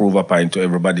wanted to prove a point to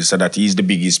everybody so that he's the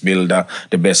biggest builder,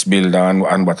 the best builder,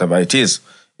 and whatever it is.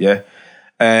 Yeah.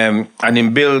 And he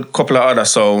built a couple of other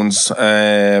sounds,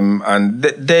 and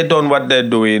they done what they're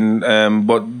doing.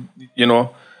 But, you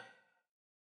know,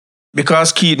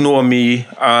 because Keith know me,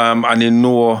 and he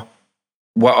know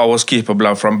what I was capable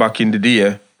of from back in the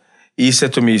day, he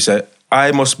said to me, he said,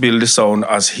 I must build the sound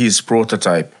as his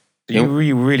prototype. You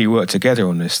really worked together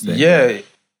on this thing. Yeah.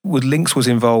 Lynx was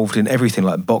involved in everything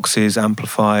like boxes,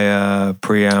 amplifier,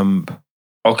 preamp.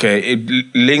 Okay,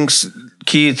 Lynx,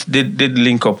 Keith did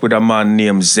link up with a man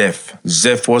named Zeph.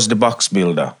 Zeph was the box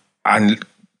builder and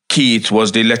Keith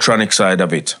was the electronic side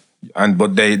of it.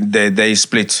 But they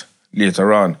split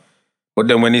later on. But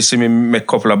then when he see me make a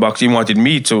couple of boxes, he wanted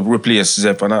me to replace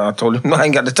Zeph, and I told him, no, I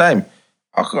ain't got the time.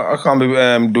 I can't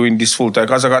be doing this full time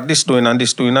because I got this doing and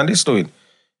this doing and this doing,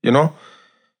 you know?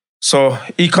 So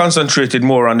he concentrated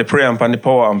more on the preamp and the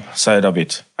power amp side of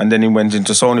it, and then he went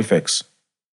into sound effects.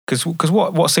 Because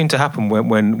what seemed to happen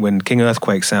when King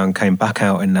Earthquake sound came back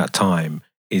out in that time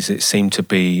is it seemed to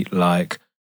be like,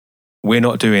 we're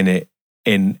not doing it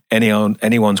in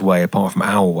anyone's way apart from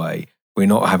our way. We're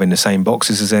not having the same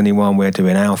boxes as anyone. We're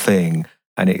doing our thing.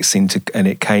 And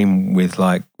it came with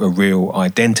like a real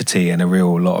identity and a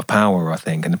real lot of power, I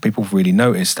think. And people really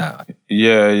noticed that.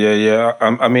 Yeah.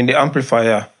 I mean, the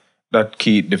amplifier that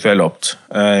Keith developed,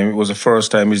 it was the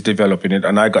first time he's developing it,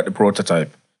 and I got the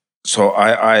prototype. So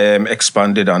I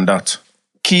expanded on that.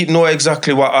 Keith know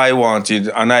exactly what I wanted,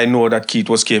 and I know that Keith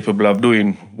was capable of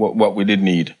doing what we did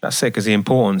need. That's it, because the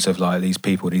importance of like these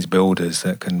people, these builders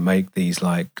that can make these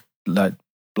like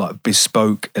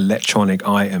bespoke electronic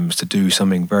items to do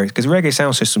something very... Because reggae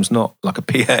sound system's not like a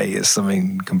PA, it's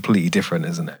something completely different,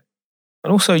 isn't it?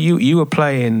 And also you were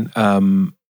playing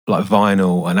like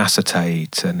vinyl and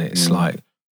acetate, and it's like,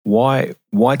 why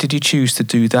did you choose to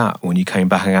do that when you came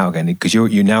back out again? Because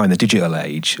you're now in the digital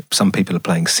age. Some people are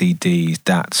playing CDs,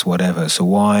 DATs, whatever. So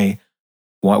why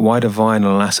the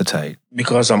vinyl and acetate?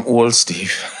 Because I'm old,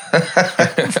 Steve.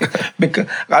 Because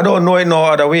I don't know it no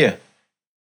other way.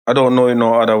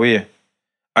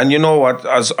 And you know what,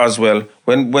 as well,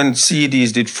 when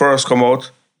CDs did first come out,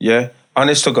 yeah,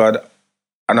 honest to God,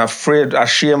 and ashamed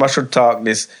I should talk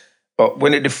this, but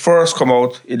when it did first come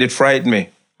out, it did frighten me.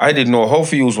 I didn't know how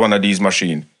to use one of these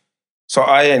machines. So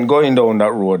I ain't going down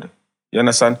that road. You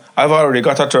understand? I've already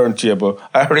got a turntable.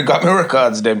 I already got my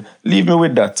records, them. Leave me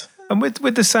with that. And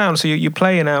with the sound, so you're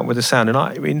playing out with the sound, and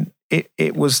I mean,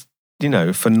 it was, you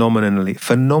know,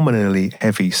 phenomenally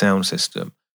heavy sound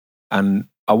system. And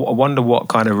I wonder what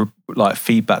kind of like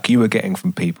feedback you were getting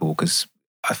from people, because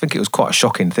I think it was quite a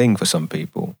shocking thing for some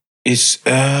people. It's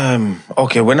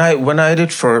okay.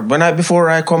 Before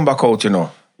I come back out, you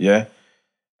know, yeah.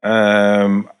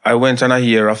 I went and I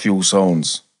hear a few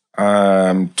sounds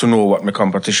to know what my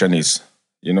competition is,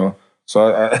 you know.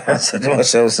 So I said to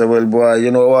myself, well, boy,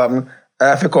 you know what? I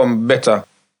have to come better.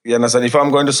 You understand? If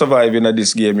I'm going to survive in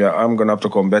this game, yeah, I'm going to have to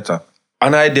come better.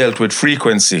 And I dealt with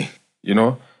frequency, you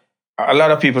know. A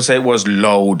lot of people say it was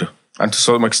loud, and to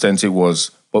some extent it was.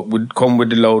 But would come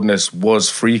with the loudness was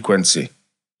frequency,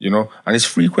 you know. And it's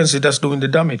frequency that's doing the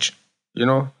damage, you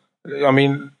know. I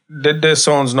mean, there's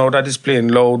sounds now that is playing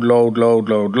loud,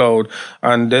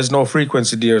 and there's no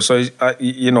frequency there. So,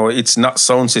 you know, it's not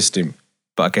sound system.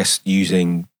 But I guess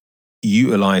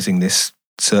utilizing this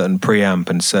certain preamp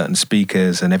and certain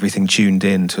speakers and everything tuned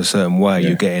in to a certain way,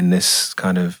 you're getting this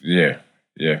kind of... Yeah.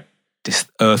 This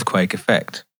earthquake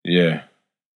effect. Yeah.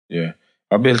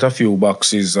 I built a few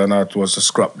boxes and I was to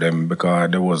scrap them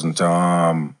because they wasn't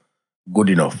good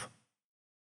enough,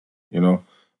 you know.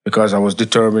 Because I was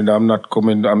determined I'm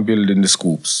building the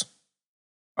scoops.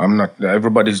 I'm not,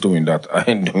 everybody's doing that. I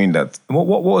ain't doing that. And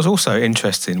what was also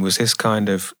interesting was this kind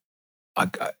of,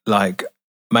 like,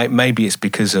 maybe it's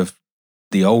because of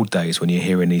the old days when you're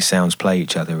hearing these sounds play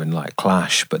each other and like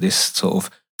clash, but this sort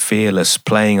of fearless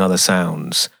playing other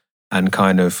sounds and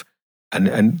kind of,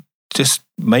 and just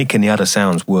making the other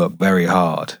sounds work very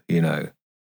hard, you know.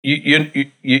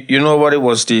 You know what it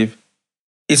was, Steve?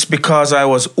 It's because I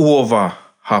was over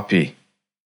happy.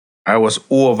 I was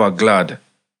over glad.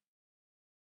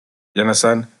 You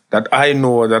understand? That I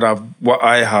know that what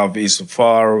I have is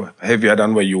far heavier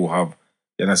than what you have.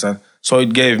 You understand? So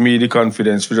it gave me the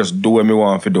confidence to just do what I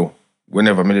want to do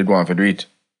whenever I did want to do it.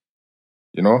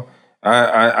 You know?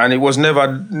 And it was never,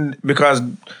 because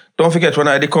don't forget when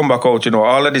I did come back out,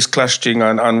 all of this clash thing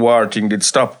and war thing did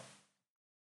stop.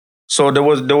 So there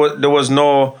was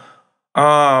no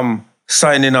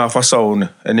signing off a sound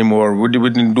anymore. We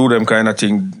didn't do them kind of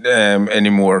thing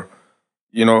anymore.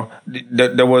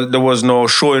 There was no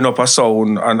showing up a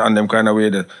sound and them kind of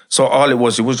way. So all it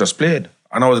was just played.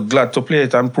 And I was glad to play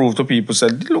it and prove to people,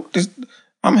 said, look, this,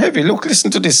 I'm heavy. Look,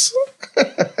 listen to this.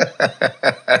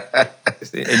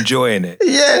 Enjoying it.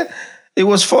 Yeah, it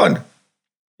was fun.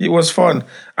 It was fun.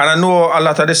 And I know a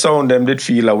lot of the sound them did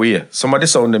feel away. Some of the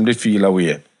sound them did feel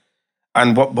away.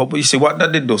 And but you see, what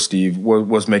that did though, Steve,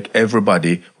 was make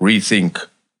everybody rethink.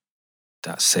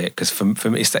 That's it. Because for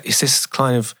me, it's this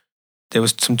kind of, there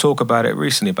was some talk about it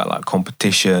recently about like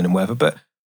competition and whatever. But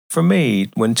for me,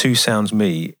 when two sounds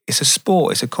meet, it's a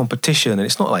sport, it's a competition, and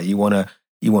it's not like you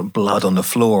want blood on the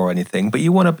floor or anything. But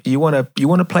you want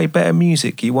to play better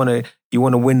music. You want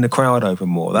to win the crowd over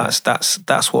more.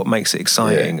 That's what makes it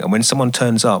exciting. Yeah. And when someone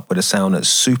turns up with a sound that's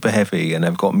super heavy and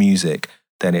they've got music,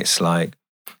 then it's like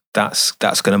that's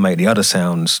going to make the other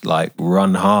sounds like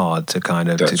run hard to kind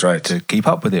of to keep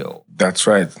up with it all. That's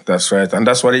right. And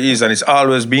that's what it is. And it's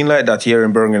always been like that here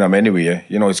in Birmingham anyway.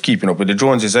 It's keeping up with the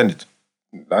Joneses, isn't it?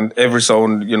 And every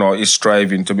sound, is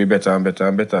striving to be better and better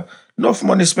and better. Enough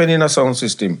money spent in a sound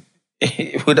system.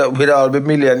 We'd all be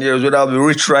millionaires, we'd all be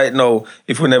rich right now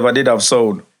if we never did have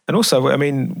sound. And also, I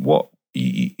mean, what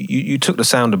you took the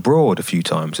sound abroad a few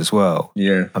times as well.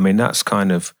 Yeah. I mean, that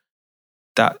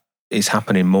is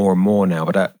happening more and more now,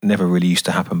 but that never really used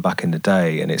to happen back in the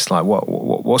day. And it's like,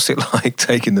 what's it like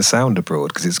taking the sound abroad?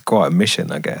 Because it's quite a mission,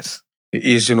 I guess. It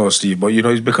is, Steve. But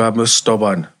it's because I'm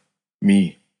stubborn.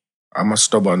 I'm a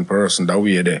stubborn person that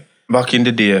way there. Back in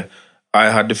the day, I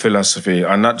had the philosophy,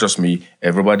 and not just me,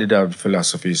 everybody that had the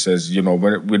philosophy says,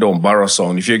 we don't borrow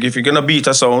sound. If you're going to beat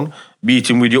a sound, beat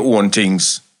him with your own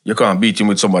things. You can't beat him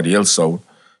with somebody else's sound.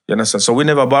 You understand? So we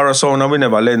never borrow sound and we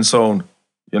never lend sound.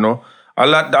 A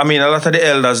lot of the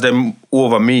elders them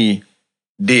over me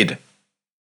did.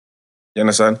 You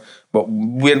understand? But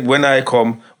when I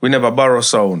come, we never borrow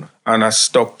sound, and I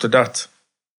stuck to that.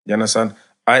 You understand?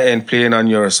 I ain't playing on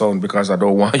your sound because I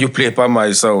don't want you play upon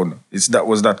my sound. That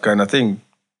was that kind of thing.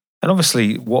 And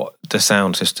obviously what the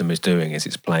sound system is doing is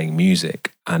it's playing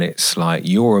music, and it's like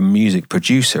you're a music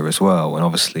producer as well, and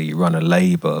obviously you run a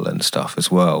label and stuff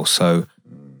as well. So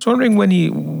I was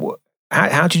wondering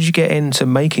how did you get into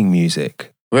making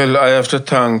music? Well, I have to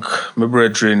thank my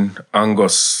brethren,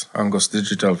 Angus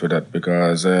Digital, for that,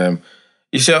 because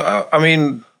you see, how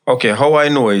I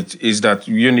know it is that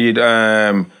you need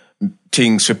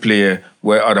things to play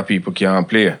where other people can't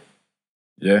play.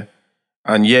 Yeah.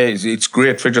 And it's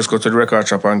great for just go to the record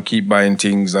shop and keep buying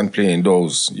things and playing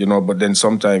those, but then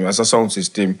sometimes as a sound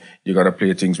system, you got to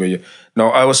play things where Now,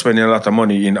 I was spending a lot of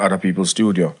money in other people's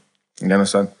studio. You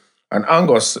understand? And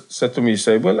Angus said to me,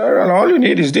 well, Aaron, all you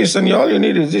need is this and all you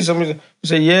need is this. And I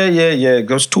say, yeah. It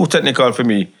was too technical for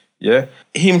me. Yeah.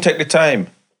 Him take the time.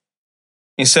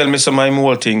 He sell me some of my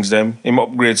old things, them. Him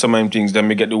upgrade some of my things, them.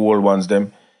 Me get the old ones,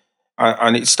 them.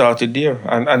 And it started there.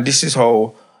 And this is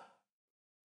how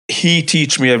he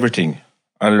teach me everything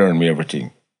and learn me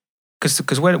everything.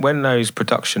 Because when those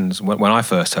productions, when I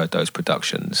first heard those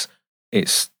productions,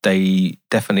 they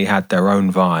definitely had their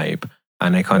own vibe.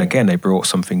 And they they brought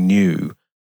something new.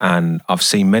 And I've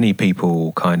seen many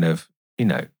people kind of,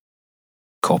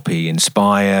 copy,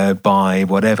 inspire, buy,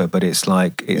 whatever. But it's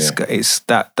like, it's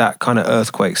that kind of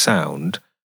earthquake sound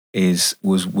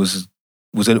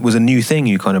was a new thing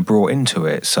you kind of brought into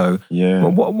it. So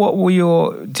what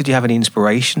were did you have any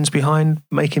inspirations behind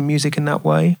making music in that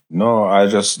way? No, I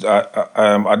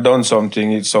done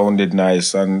something, it sounded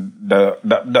nice, and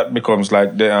that becomes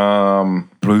like the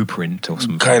blueprint or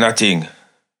something kind of thing,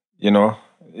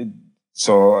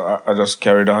 so I just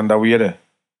carried on that way there.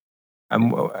 And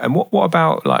what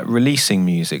about like releasing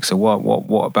music? So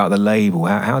what about the label?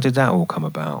 How did that all come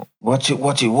about? What it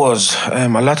was, a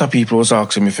lot of people was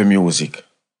asking me for music.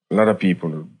 A lot of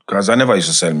people, because I never used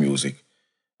to sell music.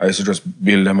 I used to just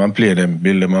build them and play them,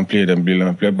 build them and play them, build them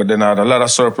and play. But then I had a lot of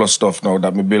surplus stuff now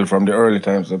that me built from the early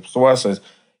times. So I said,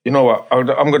 you know what, I'm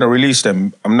going to release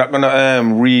them. I'm not going to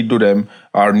redo them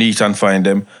or neat and find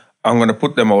them. I'm going to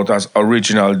put them out as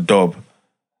original dub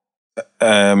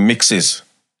mixes.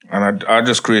 And I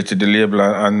just created the label,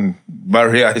 and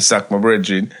Barry Isaac, my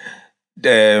brethren,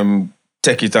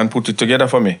 take it and put it together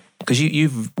for me. Because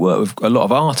you've worked with a lot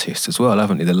of artists as well,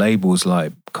 haven't you? The labels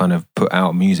like kind of put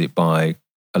out music by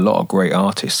a lot of great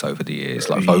artists over the years,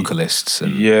 like vocalists.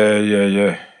 And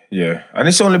Yeah. And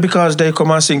it's only because they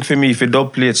come and sing for me for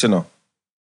dub plates, you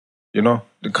know,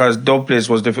 because dub plates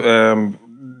was the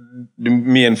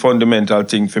main fundamental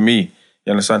thing for me.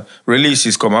 You understand?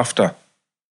 Releases come after.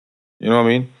 You know what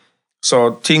I mean?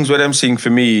 So things where them sing for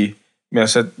me, I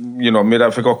said, you know, maybe I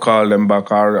go call them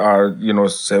back or you know,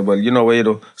 say, well, you know what, you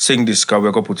do, sing this because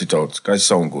we're going to put it out because it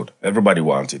sound good. Everybody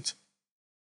wants it.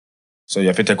 So you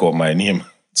have to take out my name.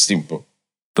 It's simple.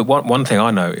 But one thing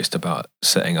I noticed about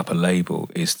setting up a label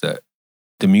is that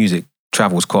the music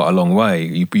travels quite a long way.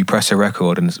 You press a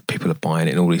record and people are buying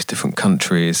it in all these different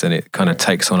countries and it kind of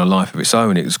takes on a life of its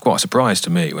own. It was quite a surprise to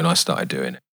me when I started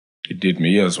doing it. It did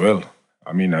me as well.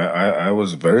 I mean, I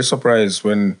was very surprised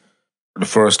when the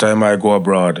first time I go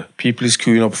abroad, people is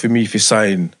queuing up for me to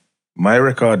sign my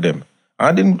record them.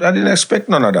 I didn't expect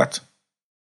none of that.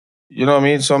 You know what I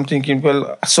mean? So I'm thinking,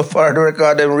 well, so far the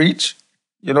record them reach.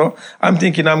 You know, I'm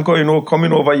thinking I'm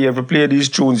coming over here to play these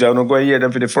tunes. I'm not going to hear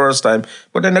them for the first time,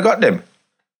 but then I got them.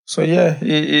 So yeah,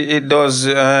 it does,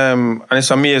 and it's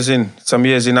amazing. It's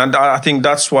amazing, and I think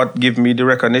that's what gives me the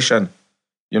recognition.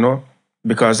 You know,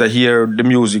 because I hear the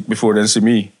music before they see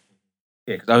me.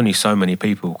 Yeah, because only so many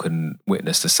people can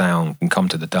witness the sound and come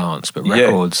to the dance, but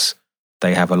records,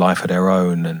 they have a life of their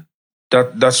own, and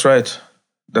that's right.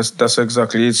 That's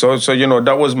exactly it. So you know,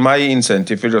 that was my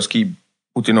incentive to just keep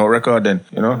putting out record then,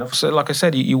 you know. So like I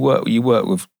said, you work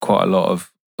with quite a lot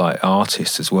of like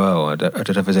artists as well. I don't know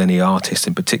if there's any artists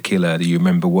in particular that you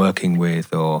remember working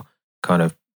with or kind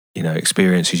of, you know,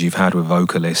 experiences you've had with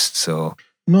vocalists or...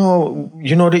 No,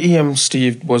 you know, the EM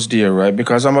Steve was there, right?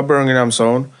 Because I'm a Birmingham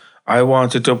sound. I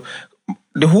wanted to...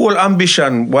 The whole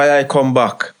ambition why I come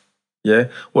back,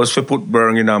 was to put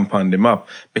Birmingham on the map.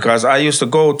 Because I used to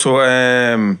go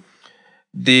to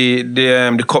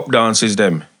the cup dances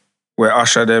them, where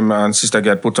Asha them and Sister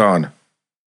get put on.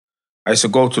 I used to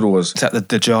go to those. Is that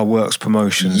the Jar Works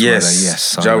promotions?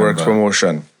 Yes, Jar Works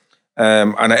promotion.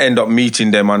 And I end up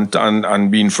meeting them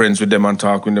and being friends with them and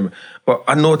talking with them. But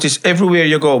I noticed everywhere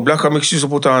you go, Black Mix used to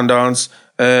put on dance,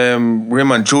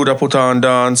 Raymond Judah put on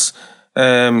dance,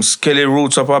 Skelly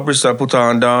Roots up at Bristol put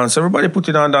on dance, everybody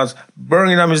putting on dance.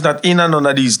 Birmingham is not in and none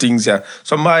of these things here.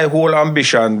 So my whole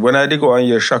ambition, when I did go and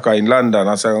hear Shaka in London,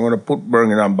 I said, I'm going to put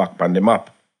Birmingham back on the map.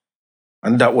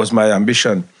 And that was my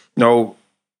ambition. Now,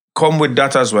 come with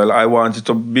that as well, I wanted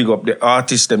to big up the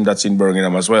artists them that's in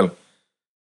Birmingham as well.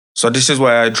 So this is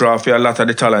why I draw for a lot of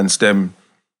the talents them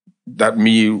that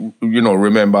me, you know,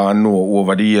 remember and know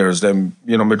over the years. Them,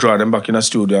 you know, me draw them back in a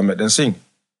studio and make them sing.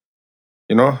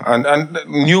 You know, and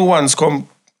new ones come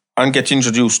and get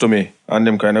introduced to me and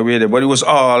them kind of way there. But it was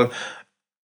all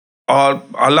a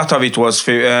lot of it was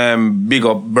for big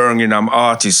up Birmingham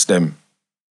artists them.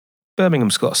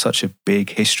 Birmingham's got such a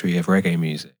big history of reggae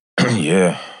music.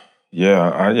 Yeah.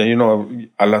 You know,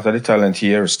 a lot of the talent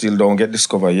here still don't get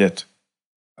discovered yet.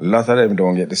 A lot of them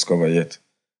don't get discovered yet.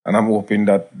 And I'm hoping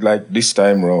that, like, this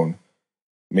time round,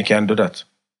 we can do that.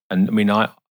 And I mean,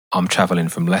 I'm travelling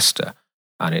from Leicester,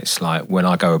 and it's like when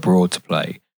I go abroad to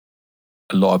play,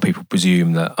 a lot of people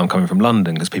presume that I'm coming from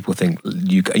London because people think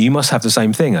you must have the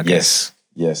same thing, I guess.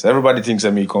 Yes. Everybody thinks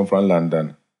that me come from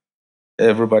London.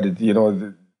 Everybody, you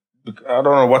know... I don't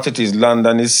know what it is.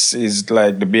 London is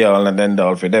like the be all and end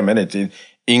all for them, innit?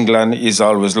 England is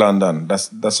always London.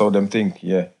 That's how them think,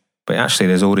 yeah. But actually,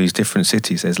 there's all these different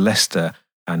cities. There's Leicester,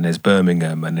 and there's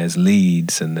Birmingham, and there's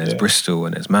Leeds, and there's Bristol,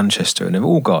 and there's Manchester, and they've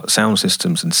all got sound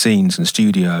systems and scenes and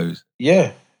studios.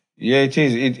 Yeah, it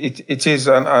is. It is,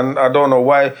 and I don't know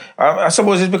why. I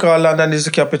suppose it's because London is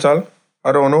the capital.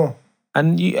 I don't know.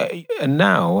 And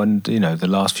now, you know, the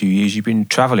last few years, you've been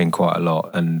traveling quite a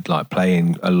lot and like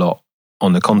playing a lot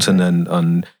on the continent,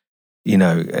 and you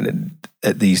know,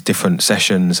 at these different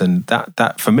sessions. And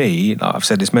that for me, like I've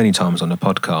said this many times on the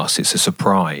podcast, it's a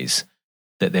surprise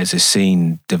that there's a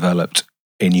scene developed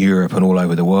in Europe and all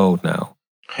over the world now.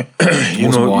 It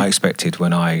wasn't what I expected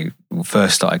when I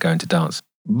first started going to dance.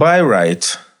 By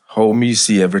right, how me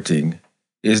see everything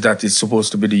is that it's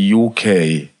supposed to be the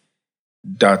UK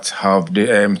that have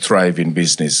the thriving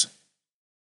business.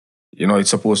 You know, it's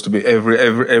supposed to be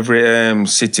every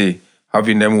city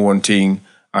having them one thing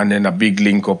and then a big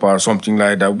link up or something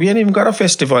like that. We ain't even got a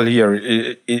festival here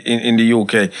in the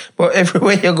UK. But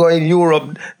everywhere you go in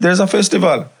Europe, there's a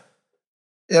festival.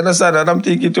 You understand? And I'm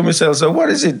thinking to myself, so what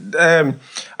is it?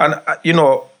 You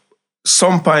know,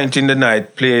 some point in the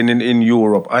night playing in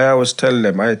Europe, I tell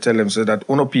them so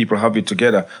that people have it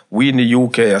together. We in the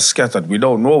UK are scattered. We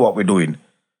don't know what we're doing.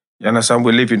 You understand?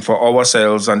 We're living for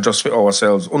ourselves and just for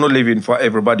ourselves. We're not living for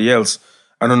everybody else.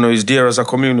 And I know it's there as a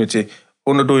community.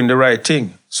 We're not doing the right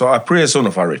thing. So I praise Uno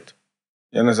for it.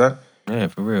 You understand? Yeah,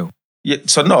 for real. Yeah,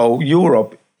 so now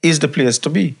Europe is the place to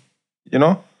be. You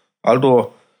know?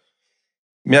 Although,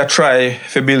 may I try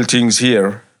to build things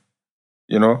here,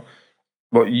 you know?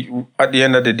 But at the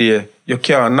end of the day, you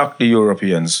can't knock the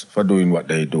Europeans for doing what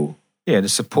they do. Yeah, the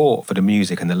support for the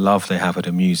music and the love they have for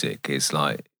the music is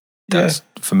like, that's,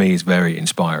 for me, is very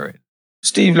inspiring.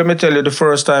 Steve, let me tell you, the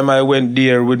first time I went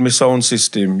there with my sound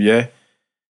system,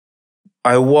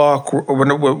 I walk,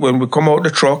 when we come out the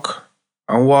truck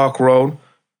and walk around,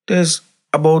 there's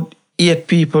about 8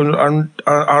 people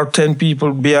or 10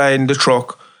 people behind the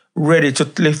truck ready to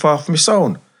lift off my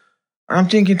sound. And I'm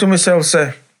thinking to myself,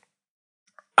 say,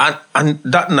 and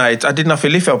that night, I didn't have to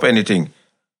lift up anything.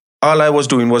 All I was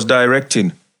doing was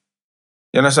directing.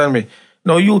 You understand me?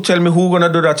 Now you tell me who's going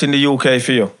to do that in the UK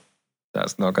for you.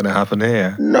 That's not going to happen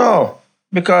here. No,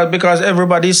 because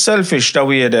everybody's selfish that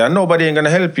way there. Nobody ain't going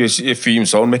to help you if him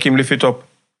sound, make him lift it up.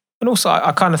 And also,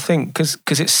 I kind of think,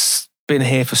 because it's been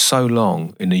here for so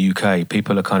long in the UK,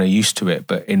 people are kind of used to it.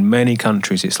 But in many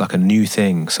countries, it's like a new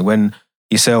thing. So when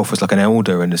yourself as like an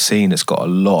elder in the scene that's got a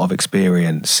lot of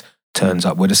experience turns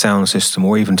up with a sound system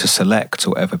or even to select or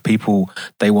whatever, people,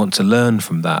 they want to learn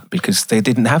from that because they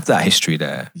didn't have that history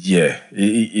there. Yeah,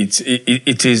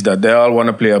 it is that. They all want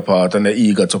to play a part and they're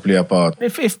eager to play a part.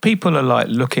 If people are like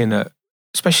looking at,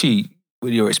 especially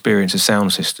with your experience of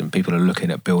sound system, people are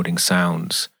looking at building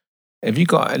sounds. Have you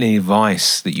got any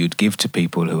advice that you'd give to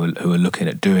people who are looking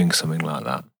at doing something like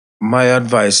that? My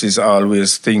advice is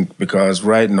always think, because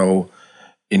right now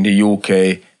in the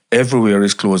UK, everywhere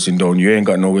is closing down. You ain't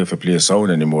got nowhere to play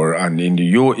sound anymore. And in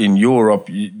Europe,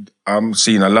 I'm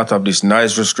seeing a lot of this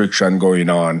nice restriction going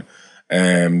on.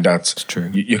 That's true.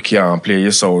 You can't play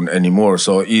your sound anymore.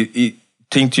 So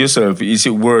think to yourself, is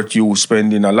it worth you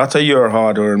spending a lot of your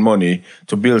hard-earned money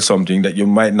to build something that you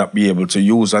might not be able to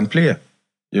use and play?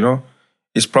 You know?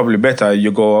 It's probably better you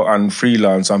go and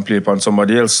freelance and play upon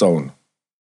somebody else's sound.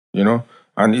 You know?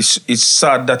 And it's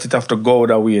sad that it have to go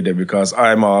that way there, because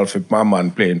I'm all for my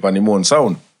man playing upon his own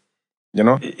sound. You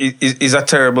know? It's a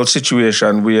terrible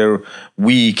situation where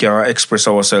we can't express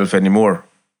ourselves anymore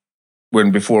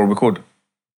when before we could.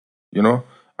 You know?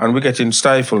 And we're getting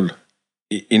stifled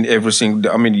in everything.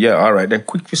 I mean, yeah, all right, then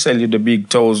quick to sell you the big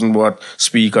 1,000-watt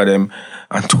speaker them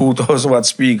and 2,000-watt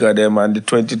speaker them and the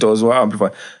 20,000-watt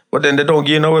amplifier. But then they don't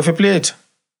give you nowhere to play it.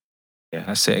 Yeah,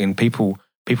 that's it. And people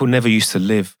never used to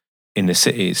live in the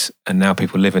cities, and now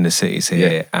people live in the cities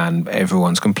here, and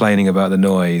everyone's complaining about the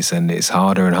noise, and it's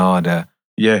harder and harder.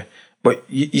 Yeah, but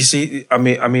you see, I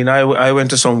mean, I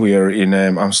went to somewhere in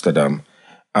Amsterdam,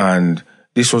 and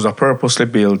this was a purposely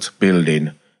built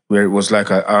building where it was like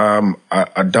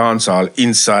a dance hall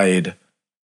inside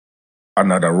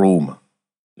another room.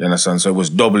 You understand? So it was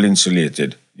double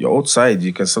insulated. You're outside,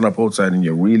 you can stand up outside, and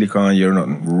you really can't hear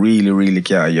nothing. Really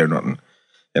can't hear nothing.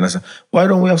 You understand? Why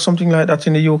don't we have something like that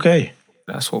in the UK?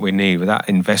 That's what we need, with that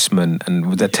investment and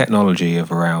with the technology of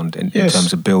around in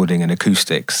terms of building and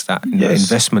acoustics, that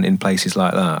investment in places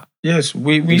like that. Yes,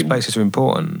 these places are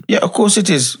important. Yeah, of course it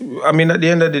is. I mean, at the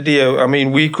end of the day, I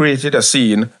mean, we created a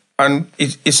scene and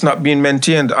it's not being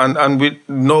maintained, and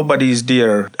nobody's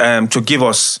there to give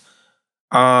us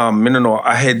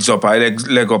a heads up, a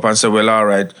leg up and say, well, all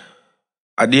right,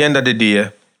 at the end of the day,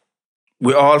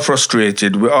 we're all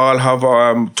frustrated. We all have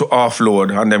to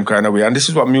offload on them kind of way. And this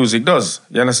is what music does.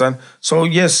 You understand? So,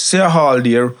 yes, say a hall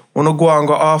there, want to go and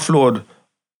go offload.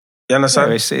 You understand?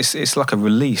 Yeah, it's like a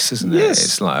release, isn't it? Yes.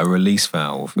 It's like a release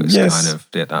valve. It's kind of,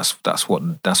 that's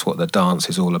what the dance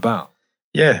is all about.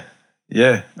 Yeah.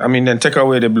 I mean, then take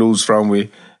away the blues from we,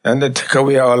 and then take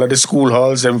away all of the school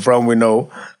halls them from we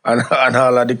know, and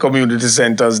all of the community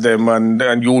centers them,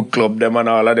 and youth club them, and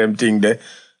all of them thing there.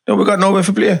 Then we got nowhere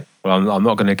to play. Well, I'm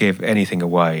not going to give anything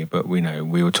away, but we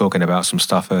were talking about some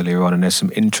stuff earlier on, and there's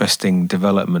some interesting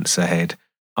developments ahead,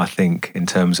 I think, in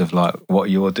terms of like what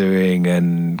you're doing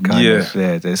and kind of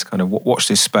there's kind of watch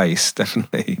this space,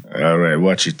 definitely. All right,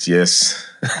 watch it, yes.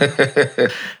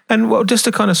 And well, just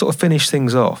to kind of sort of finish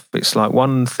things off, it's like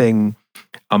one thing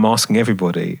I'm asking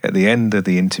everybody at the end of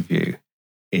the interview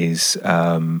is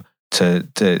I'm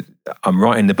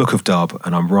writing the Book of Dub,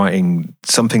 and I'm writing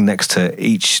something next to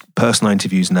each person I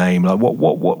interview's name. Like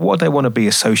what they want to be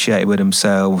associated with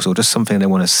themselves, or just something they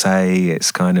want to say.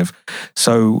 It's kind of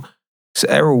so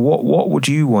Errol, what would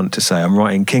you want to say? I'm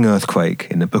writing King Earthquake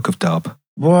in the Book of Dub.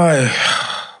 Why?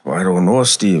 I don't know,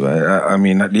 Steve. I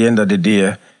mean, at the end of the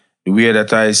day, the way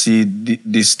that I see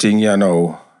this thing, a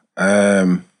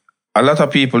lot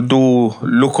of people do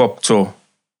look up to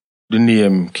the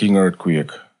name King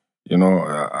Earthquake. You know,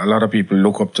 a lot of people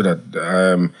look up to that.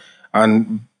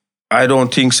 And I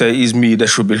don't think it's me that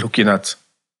should be looking at.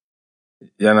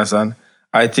 You understand?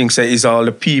 I think it's all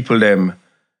the people them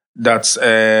that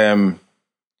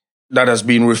has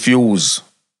been refused.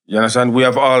 You understand? We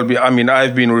have all been,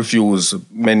 I've been refused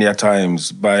many a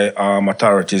times by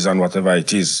authorities and whatever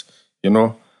it is, you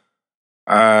know?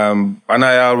 And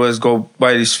I always go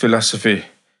by this philosophy,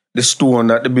 the stone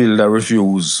that the builder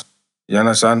refused. You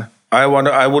understand? I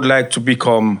would like to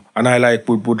become, and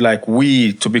would like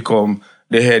we to become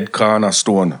the head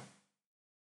cornerstone.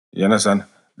 You understand?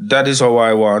 That is how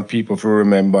I want people to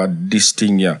remember this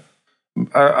thing here.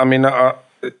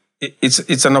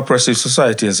 It's an oppressive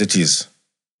society as it is.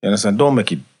 You understand? Don't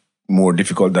make it more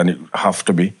difficult than it have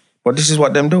to be. But this is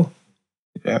what them do.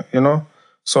 Yeah, you know?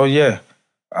 So yeah,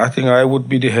 I think I would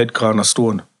be the head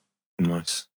cornerstone.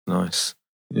 Nice.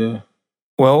 Yeah.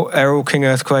 Well, Errol, King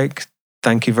Earthquake,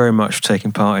 thank you very much for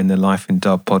taking part in the Life in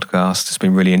Dub podcast. It's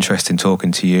been really interesting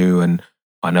talking to you, and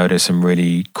I know there's some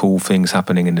really cool things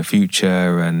happening in the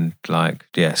future, and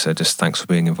so just thanks for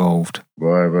being involved.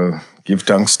 Well, give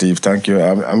thanks, Steve. Thank you.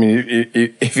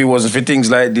 If it wasn't for things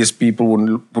like this, people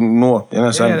wouldn't know. You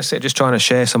know, yeah, that's it. Just trying to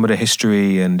share some of the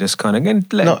history and just kind of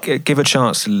give a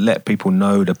chance to let people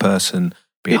know the person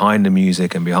behind the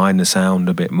music and behind the sound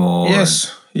a bit more.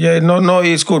 Yes.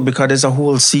 It's good because there's a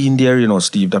whole scene there, you know,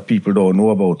 Steve, that people don't know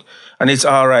about. And it's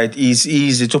all right. It's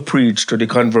easy to preach to the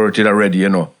converted already, you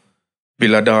know.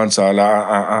 Build a dance hall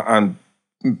and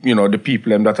you know, the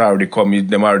people them that already come,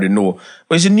 them already know.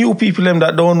 But it's the new people them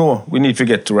that don't know we need to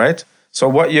get to, right? So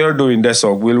what you're doing,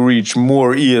 Desog, will reach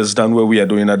more ears than what we are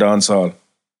doing a dance hall.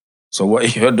 So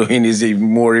what you're doing is even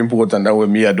more important than what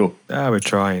me I do. We're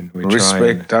trying.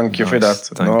 Respect. Thank you for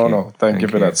that. Thank you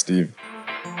for that, Steve.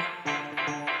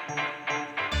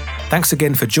 Thanks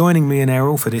again for joining me and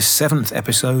Errol for this 7th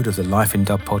episode of the Life in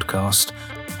Dub podcast.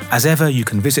 As ever, you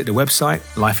can visit the website,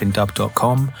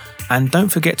 lifeindub.com, and don't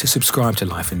forget to subscribe to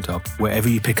Life in Dub wherever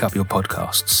you pick up your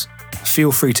podcasts.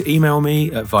 Feel free to email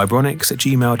me at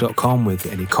vibronics@gmail.com with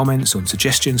any comments or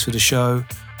suggestions for the show,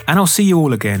 and I'll see you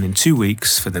all again in 2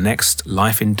 weeks for the next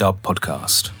Life in Dub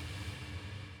podcast.